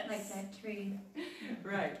 Yes. like that tree.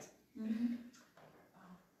 Right. Mhm.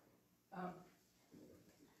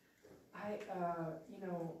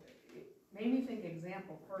 It made me think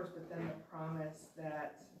example first, but then the promise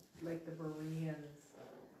that, like the Bereans,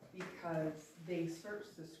 because they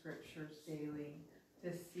searched the scriptures daily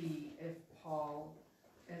to see if Paul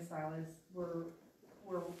and Silas were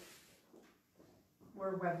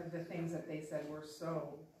whether the things that they said were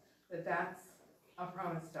so, that's a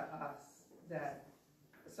promise to us, that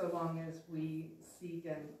so long as we seek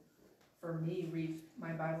and, for me, read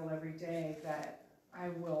my Bible every day, that I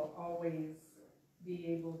will always be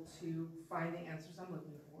able to find the answers I'm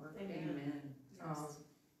looking for. Amen.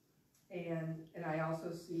 And I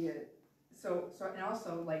also see it, and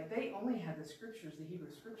also, like, they only had the scriptures, the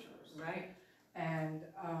Hebrew scriptures. Right. And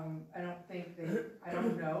I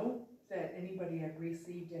don't know that anybody had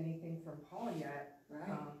received anything from Paul yet.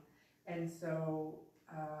 Right. And so,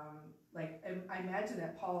 I imagine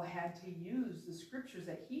that Paul had to use the scriptures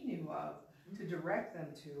that he knew of to direct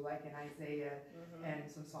them to, like in Isaiah and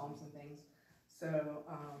some Psalms and things. So,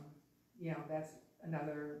 that's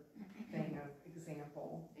another thing of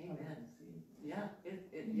example. Amen. Yeah,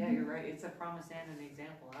 yeah, you're right. It's a promise and an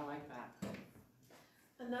example. I like that.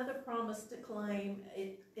 Another promise to claim,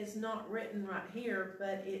 it is not written right here,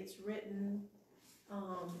 but it's written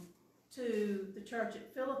to the church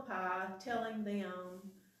at Philippi, telling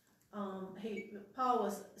them, Paul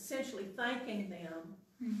was essentially thanking them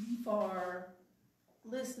for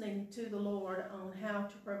listening to the Lord on how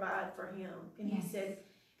to provide for him. And he said,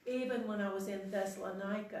 even when I was in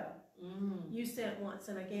Thessalonica, you sent once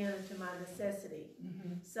and again to my necessity.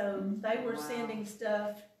 So they were sending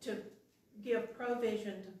stuff to give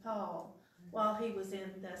provision to Paul while he was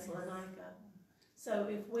in Thessalonica. So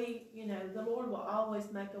if we, the Lord will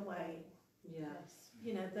always make a way. Yes.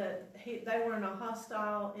 They were in a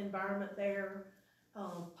hostile environment there.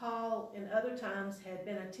 Paul, in other times, had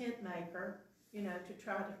been a tent maker, to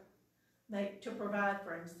try to provide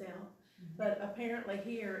for himself. But apparently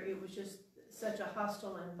here, it was just such a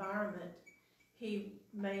hostile environment. He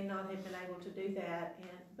may not have been able to do that,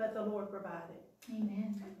 but the Lord provided.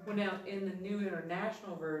 Amen. Well, now, in the New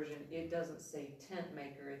International Version, it doesn't say tent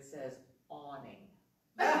maker, it says awning.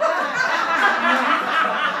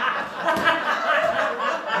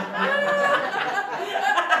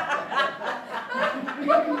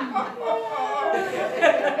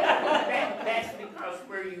 That's because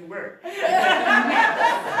where you work.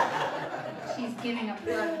 She's giving a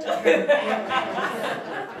plug to her.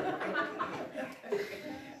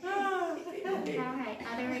 All right,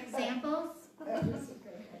 other examples?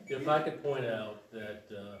 If I could point out that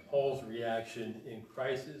Paul's reaction in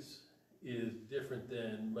crisis is different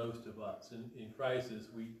than most of us. In crisis,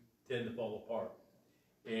 we tend to fall apart.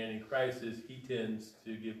 And in crisis, he tends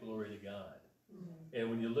to give glory to God. And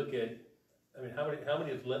when you look at, how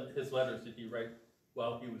many of his letters did he write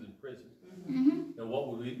while he was in prison? And what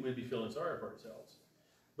would we'd be feeling sorry for ourselves?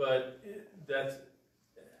 But that's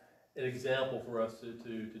an example for us to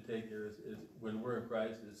take here is when we're in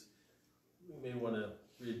crisis, we may want to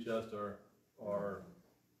readjust our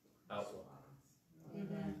outlook.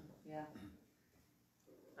 Amen. Yeah.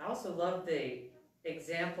 I also love the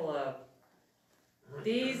example of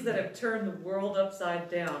these that have turned the world upside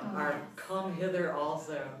down are come hither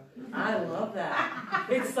also. I love that.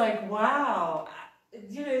 It's like, wow.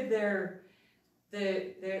 The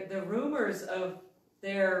rumors of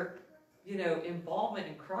their, involvement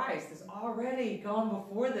in Christ has already gone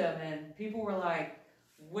before them, and people were like,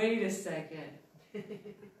 wait a second.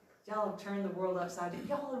 Y'all have turned the world upside down.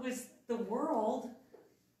 Y'all, it was the world.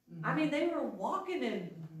 I mean, they were walking in,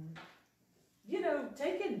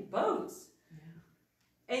 taking boats.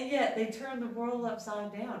 And yet they turned the world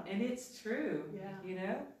upside down. And it's true.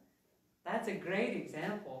 Yeah. That's a great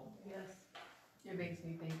example. Yes. It makes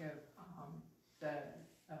me think of the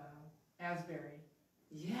Asbury.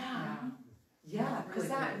 Yeah. Yeah, because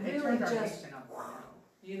Really that good. It really turned our just, nation upside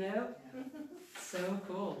so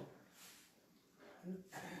cool.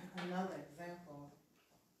 Another example,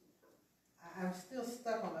 I'm still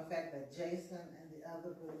stuck on the fact that Jason and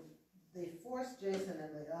they forced Jason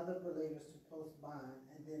and the other believers to post bond,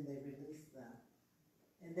 and then they released them.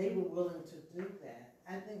 And they were willing to do that.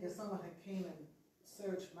 I think if someone had came and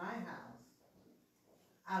searched my house,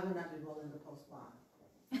 I would not be willing to post bond.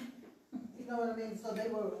 You know what I mean? So they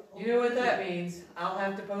were. You know what that means? I'll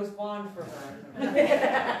have to post bond for her.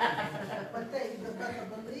 But the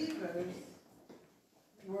believers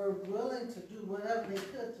were willing to do whatever they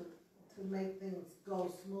could to make things go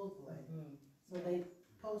smoothly. So they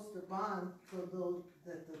posted bond so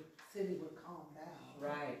that the city would calm down.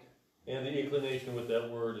 Right. And the inclination with that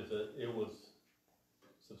word is that it was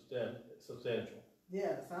substantial. Yeah,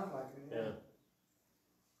 it sounds like it,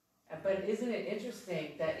 yeah. But isn't it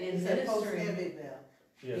interesting that in It's a post ministering, heavy bell.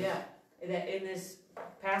 Yes. yeah, that in this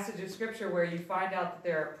passage of scripture where you find out that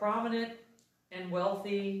there are prominent and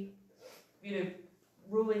wealthy,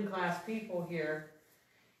 ruling class people here,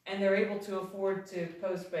 and they're able to afford to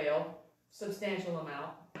post bail, substantial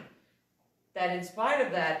amount, that in spite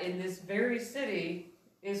of that, in this very city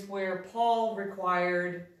is where Paul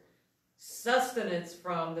required sustenance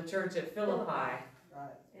from the church at Philippi.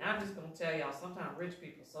 Right. And I'm just going to tell y'all, sometimes rich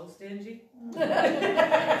people are so stingy.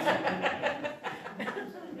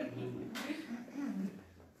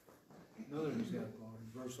 Another example,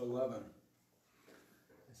 in verse 11. It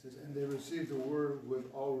says, and they received the word with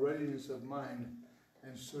all readiness of mind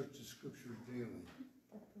and searched the scripture daily.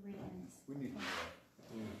 The Bereans. We need to do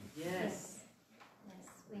that. Yes. Yes,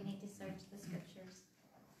 we need to search the scriptures.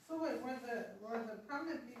 So wait, were the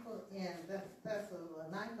prominent people in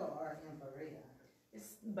Thessalonica or in Berea?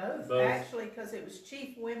 It's both, Both. actually, because it was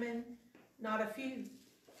chief women, not a few,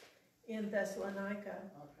 in Thessalonica,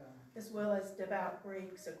 Okay. as well as devout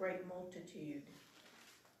Greeks, a great multitude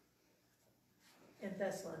in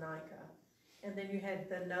Thessalonica. And then you had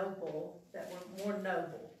the noble, that were more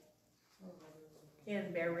noble,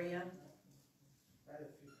 in Berea. Quite a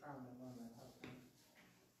few prominent women, okay.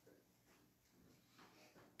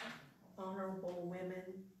 Honorable women.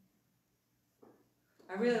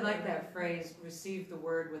 I really like that phrase, receive the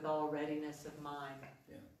word with all readiness of mind.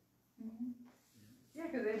 Mm-hmm. Yeah,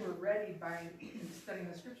 because they were ready by studying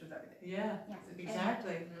the scriptures every day. Yeah, Yeah.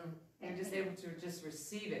 exactly. And just able to just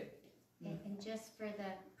receive it. And just for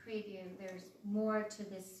the preview, there's more to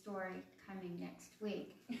this story coming next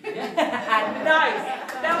week. Nice.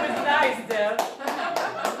 That was nice, Deb.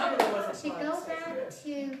 To go back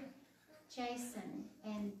to Jason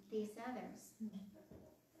and these others,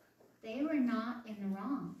 they were not in the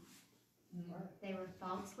wrong. They were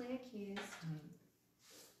falsely accused.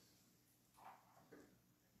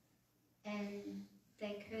 And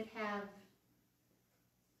they could have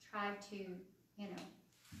tried to,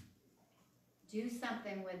 do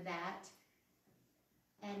something with that,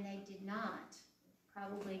 and they did not,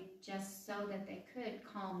 probably just so that they could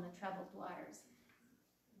calm the troubled waters.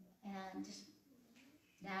 And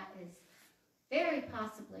that is very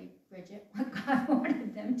possibly, Bridget, what God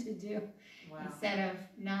wanted them to do, Wow. instead of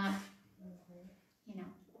not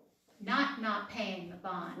paying the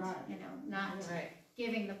bond, Right. not Right.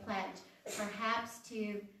 giving the pledge, perhaps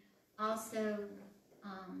to also,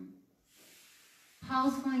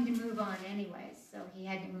 Paul's going to move on anyways, so he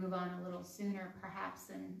had to move on a little sooner perhaps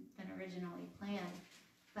than originally planned.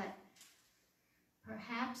 But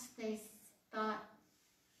perhaps they thought,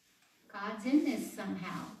 God's in this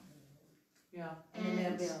somehow. Yeah.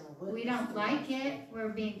 And we don't like it, we're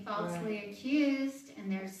being falsely accused,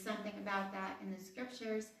 and there's something about that in the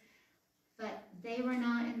scriptures, but they were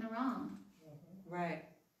not in the wrong. Right.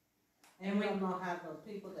 And we don't know how the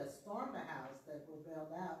people that stormed the house that were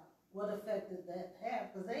bailed out, what effect did that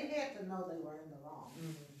have? Because they had to know they were in the wrong.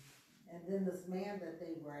 And then this man that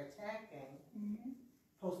they were attacking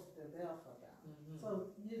posted their bail for them. So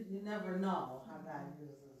you never know how God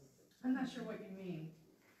uses. I'm not sure what you mean.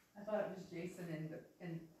 I thought it was Jason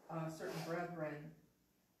and certain brethren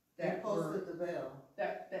They that were, posted the bail.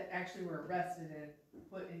 that actually were arrested and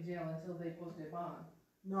put in jail until they posted bond.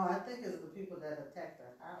 No, I think it's the people that attacked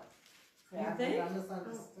their house. You I think? I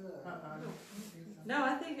misunderstood. No,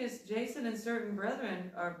 I think it's Jason and certain brethren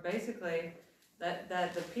are basically that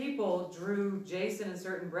the people drew Jason and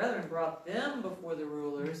certain brethren, brought them before the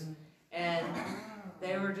rulers, and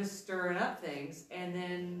they were just stirring up things. And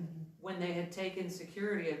then when they had taken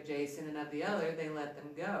security of Jason and of the other, they let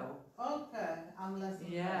them go. Okay, I'm less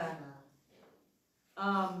impressed Yeah.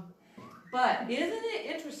 now. But isn't it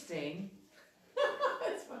interesting?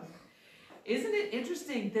 It's funny. Isn't it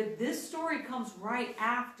interesting that this story comes right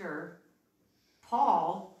after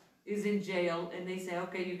Paul is in jail and they say,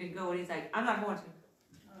 okay, you can go, and he's like, I'm not going to.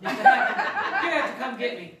 You have to come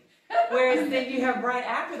get me. Whereas then you have right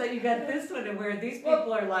after that, you got this one, and where these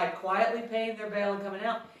people are like quietly paying their bail and coming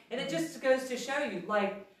out. And it just goes to show you,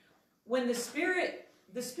 like, when the Spirit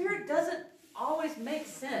doesn't always make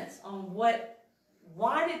sense on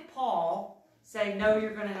why did Paul say, no,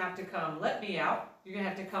 you're going to have to come, let me out. You're going to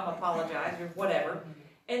have to come apologize or whatever.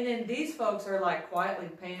 And then these folks are like quietly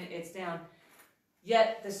paying it down.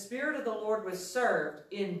 Yet the Spirit of the Lord was served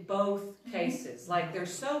in both cases. Like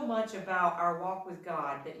there's so much about our walk with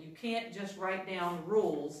God that you can't just write down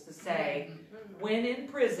rules to say, when in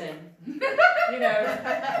prison, you know,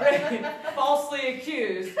 falsely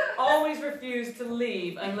accused, always refuse to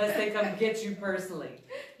leave unless they come get you personally.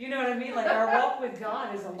 You know what I mean? Like our walk with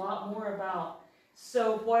God is a lot more about,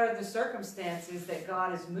 so what are the circumstances that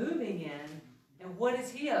God is moving in? And what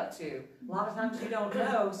is he up to? A lot of times you don't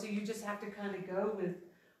know, so you just have to kind of go with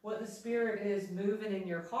what the Spirit is moving in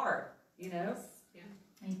your heart, you know? Yeah.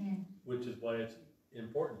 Amen. Which is why it's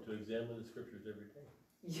important to examine the scriptures every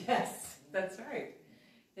day. Yes, that's right.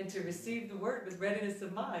 And to receive the word with readiness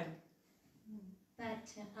of mind. But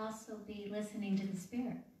to also be listening to the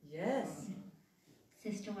Spirit. Yes.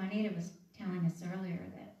 Sister Juanita was telling us earlier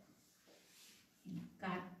that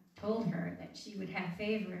God told her that she would have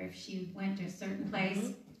favor if she went to a certain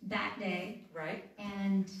place that day. Right.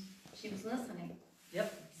 And she was listening.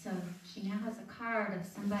 Yep. So she now has a card of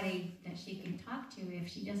somebody that she can talk to if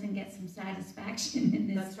she doesn't get some satisfaction in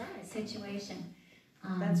this situation.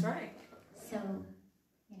 That's right. So,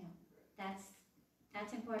 you know,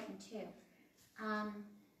 that's important too.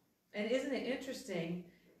 And isn't it interesting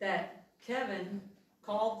that Kevin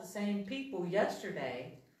called the same people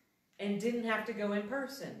yesterday and didn't have to go in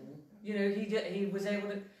person? You know, he was able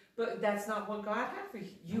to, but that's not what God had for you.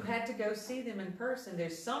 You had to go see them in person.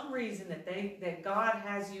 There's some reason that God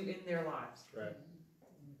has you in their lives. Right.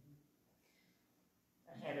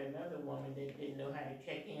 I had another woman that didn't know how to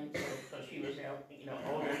check in, because she was out, you know,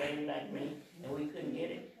 older lady like me, and we couldn't get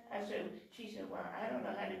it. She said, well, I don't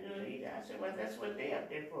know how to do it either. I said, well, that's what they up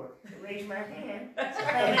there for, to raise my hand. That's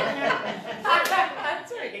right.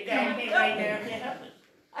 The guy came right down to help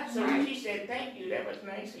us. So she said, thank you, that was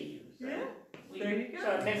nice of you. So Yeah, there you go.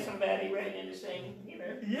 So I met somebody right in the same, you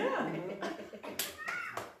know. Yeah.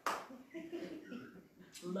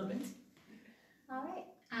 Love it. All right.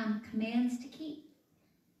 Commands to keep.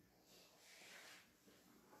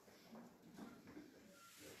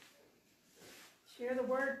 Share the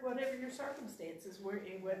word, whatever your circumstances,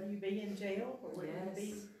 whether you be in jail, or whether you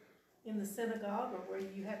be in the synagogue, or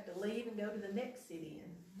whether you have to leave and go to the next city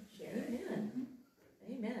and share it. Amen.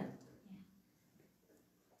 Amen.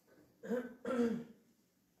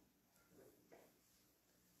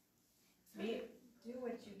 Do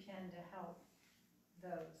what you can to help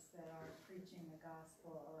those that are preaching the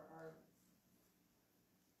gospel or are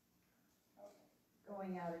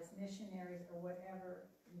going out as missionaries or whatever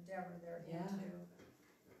endeavor they're into,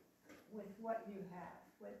 with what you have,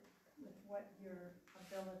 with what your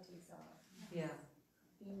abilities are. Yeah.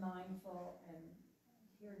 Be mindful, and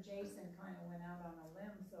here Jason kind of went out on a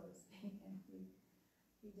limb, so to speak, and he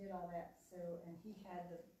did all that, so, and he had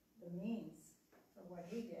the means for what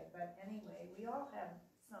he did, but anyway, we all have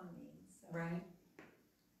some means, so. Right.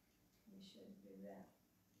 We should do that,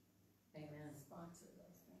 Amen. sponsor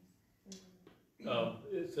those things.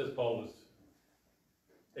 It says Paul was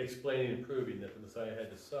explaining and proving that the Messiah had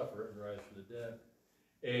to suffer and rise from the dead.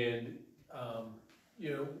 And, you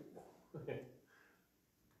know,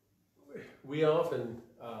 we often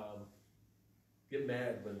get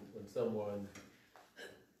mad when someone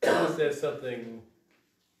says something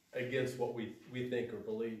against what we think or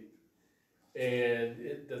believe. And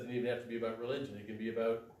it doesn't even have to be about religion. It can be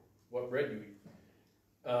about what bread you eat.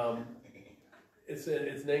 It's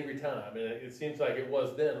an angry time, and it seems like it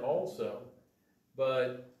was then also.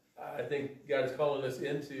 But I think God is calling us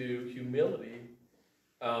into humility,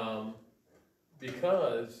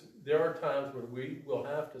 because there are times when we will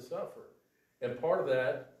have to suffer. And part of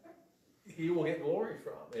that, He will get glory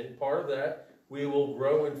from. And part of that, we will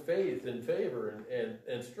grow in faith and favor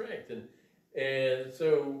and strength. And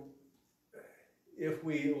so if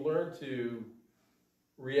we learn to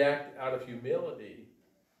react out of humility,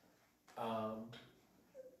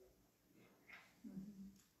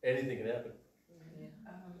 anything can happen.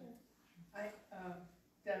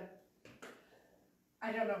 Deb,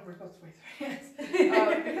 I don't know if we're supposed to raise our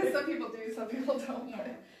hands, because some people do, some people don't.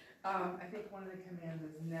 Yeah. I think one of the commands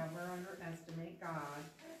is never underestimate God,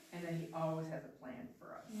 and that He always has a plan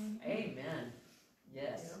for us. Amen.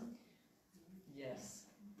 Yes. Yes.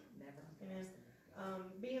 Never. Amen.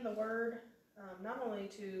 Be in the Word, not only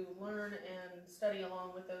to learn and study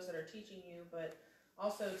along with those that are teaching you, but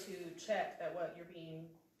also to check that what you're being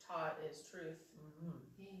taught is truth,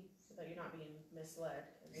 so that you're not being misled.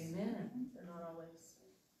 Amen. They're not always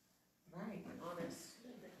Right. honest.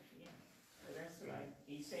 So that's like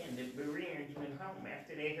he's saying, the Bereans went home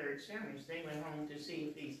after they heard sermons. They went home to see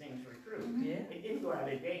if these things were true. Yeah. It didn't go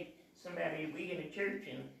out of date. Somebody, if we in a church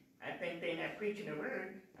and I think they're not preaching the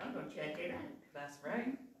word, I'm gonna check it out. That's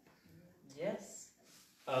right. Yes.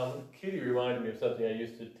 Kitty reminded me of something I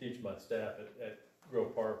used to teach my staff at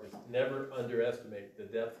Grove Park, is never underestimate the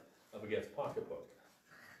depth of a guest's pocketbook.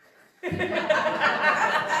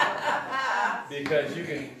 Because you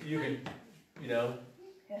can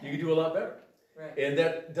do a lot better. Right. And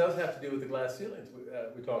that does have to do with the glass ceilings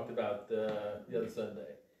we talked about the other Sunday.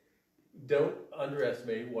 Don't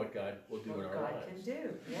underestimate what God will do in our God lives. can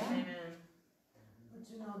do, yeah. Amen. But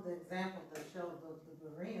you know, the example that showed the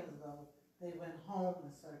Bereans, though, they went home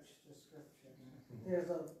and searched the scripture. There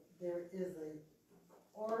is a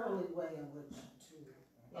orderly way in which to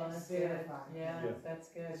Oh, that's good. verify. Yeah, Yeah. that's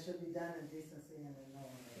good. It should be done in decency and in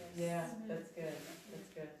order. Yeah, that's good, that's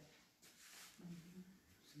good.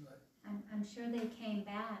 I'm sure they came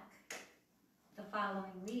back the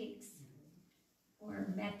following weeks or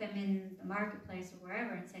met them in the marketplace or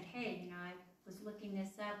wherever and said, hey, I was looking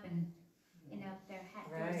this up and,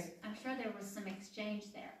 Right. I'm sure there was some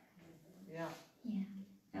exchange there. Yeah. Yeah,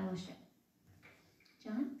 fellowship.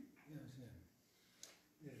 John? Yes,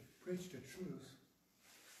 yeah. Preach the truth,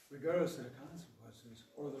 regardless of the consequences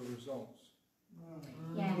or the results.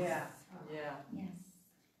 Yes. Yeah, yeah, Yes.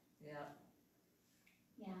 yeah.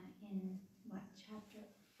 Yeah, in chapter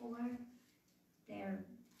 4,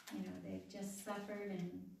 they've just suffered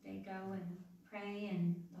and they go and pray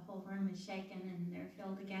and the whole room is shaken and they're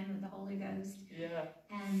filled again with the Holy Ghost Yeah.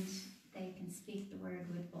 and they can speak the word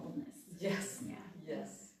with boldness. Yes. Yeah.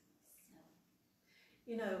 Yes.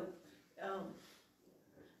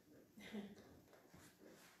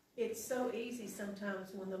 It's so easy sometimes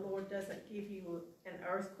when the Lord doesn't give you an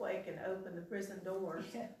earthquake and open the prison doors,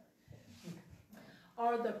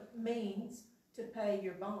 or the means to pay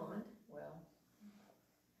your bond, Well,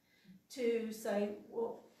 to say,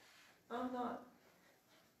 well, I'm not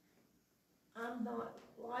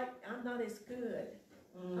as good.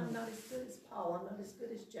 I'm not as good as Paul. I'm not as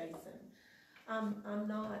good as Jason. I'm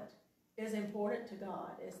not as important to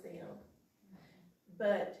God as them.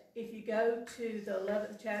 But if you go to the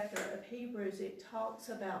 11th chapter of Hebrews, it talks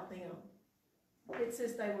about them. It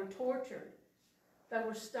says they were tortured. They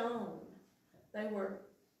were stoned.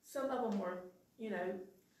 Some of them were,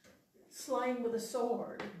 slain with a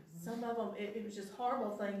sword. Some of them, it was just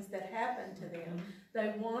horrible things that happened to them.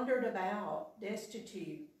 They wandered about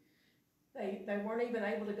destitute. They weren't even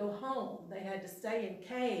able to go home. They had to stay in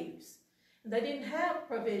caves. They didn't have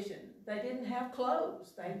provision. They didn't have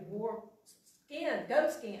clothes. They wore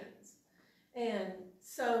goat skins. And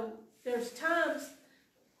so there's times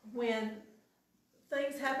when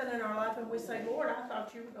things happen in our life and we say, Lord, I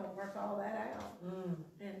thought you were going to work all that out.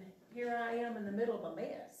 And here I am in the middle of a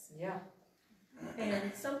mess. yeah.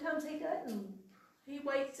 And sometimes he doesn't. He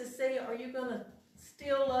waits to see, are you going to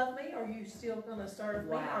still love me? Are you still going to serve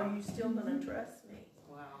me? Wow. Are you still going to trust me?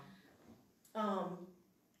 Wow.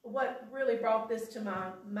 What really brought this to my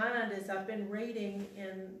mind is I've been reading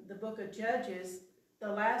in the book of Judges. The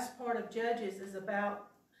last part of Judges is about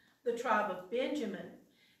the tribe of Benjamin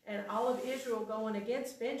and all of Israel going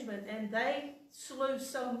against Benjamin, and they slew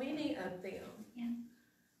so many of them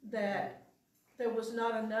that there was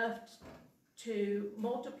not enough to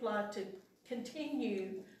multiply to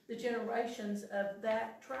continue the generations of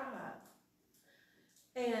that tribe.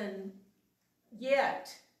 And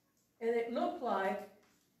yet, and it looked like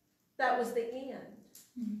that was the end.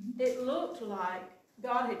 It looked like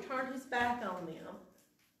God had turned his back on them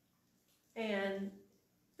and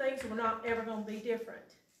things were not ever going to be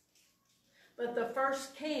different. But the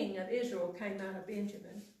first king of Israel came out of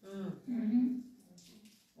Benjamin.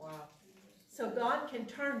 Wow. So God can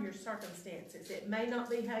turn your circumstances. It may not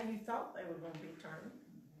be how you thought they were going to be turned,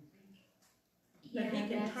 but he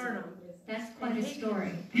can turn them. That's quite a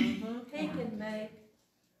story. He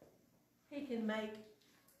can make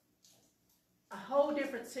a whole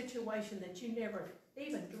different situation that you never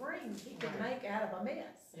even dreamed he could make out of a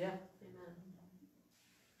mess. Yeah. Amen.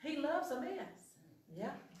 He loves a mess.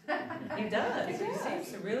 Yeah. He does. He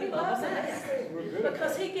seems to really He love loves a a mess. mess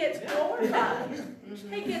because he gets glorified.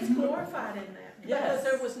 He gets glorified in that. Yes. Because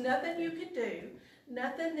there was nothing you could do,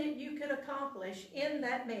 nothing that you could accomplish in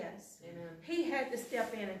that mess. Amen. He had to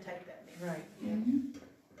step in and take that mess. Right.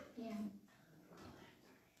 Yeah.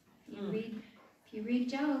 If you read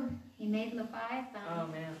Job, he made Leviathan. Oh,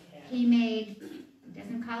 man. He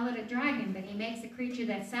doesn't call it a dragon, but he makes a creature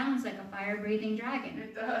that sounds like a fire-breathing dragon.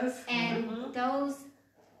 It does. And those,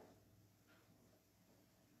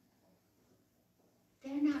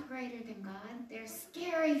 they're not greater than God. They're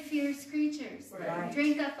scary, fierce creatures. Right.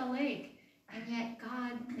 Drink up the lake. And yet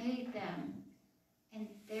God made them. And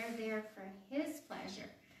they're there for his pleasure.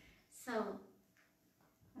 So,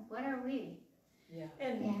 what are we? Yeah.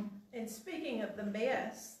 And Yeah. And speaking of the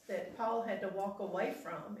mess that Paul had to walk away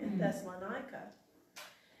from in Thessalonica,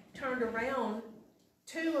 turned around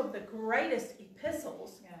 2 of the greatest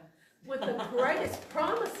epistles with the greatest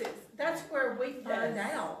promises. That's where we find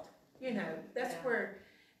out, you know, that's where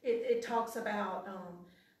it talks about,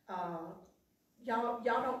 y'all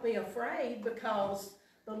don't be afraid because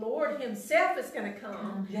the Lord himself is gonna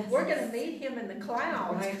come. We're gonna meet him in the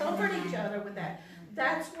clouds. Comfort each other with that.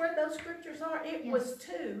 That's where those scriptures are. It was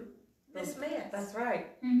to this mess. That's right.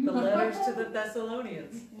 The letters to the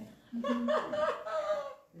Thessalonians.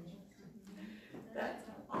 That's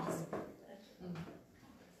awesome.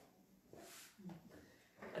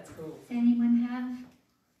 That's cool. Does anyone have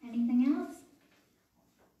anything else?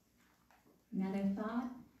 Another thought?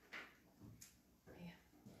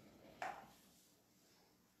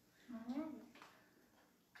 All right.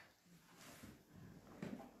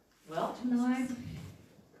 Well, Lord,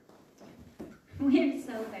 we're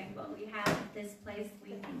so thankful we have this place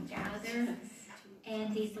we can gather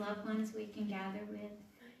and these loved ones we can gather with,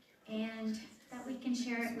 and that we can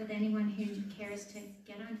share it with anyone who cares to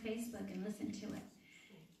get on Facebook and listen to it.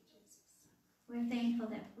 We're thankful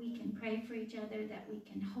that we can pray for each other, that we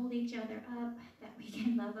can hold each other up, that we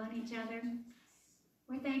can love on each other.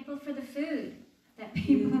 We're thankful for the food that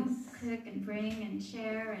people cook and bring and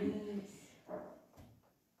share,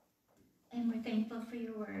 and we're thankful for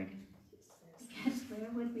your word. Because where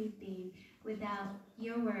would we be without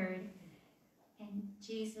your word? And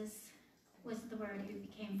Jesus was the word who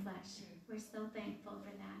became flesh. We're so thankful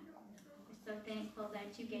for that. We're so thankful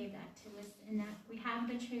that you gave that to us and that we have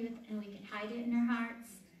the truth and we can hide it in our hearts.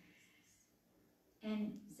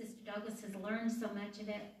 And Sister Douglas has learned so much of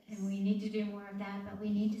it, and we need to do more of that, but we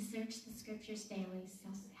need to search the scriptures daily. So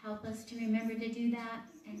help us to remember to do that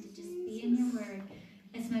and to just be in your word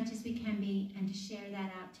as much as we can be, and to share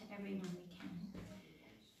that out to everyone we can.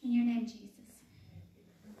 In your name, Jesus.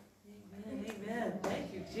 Amen. Amen.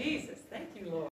 Thank you, Jesus.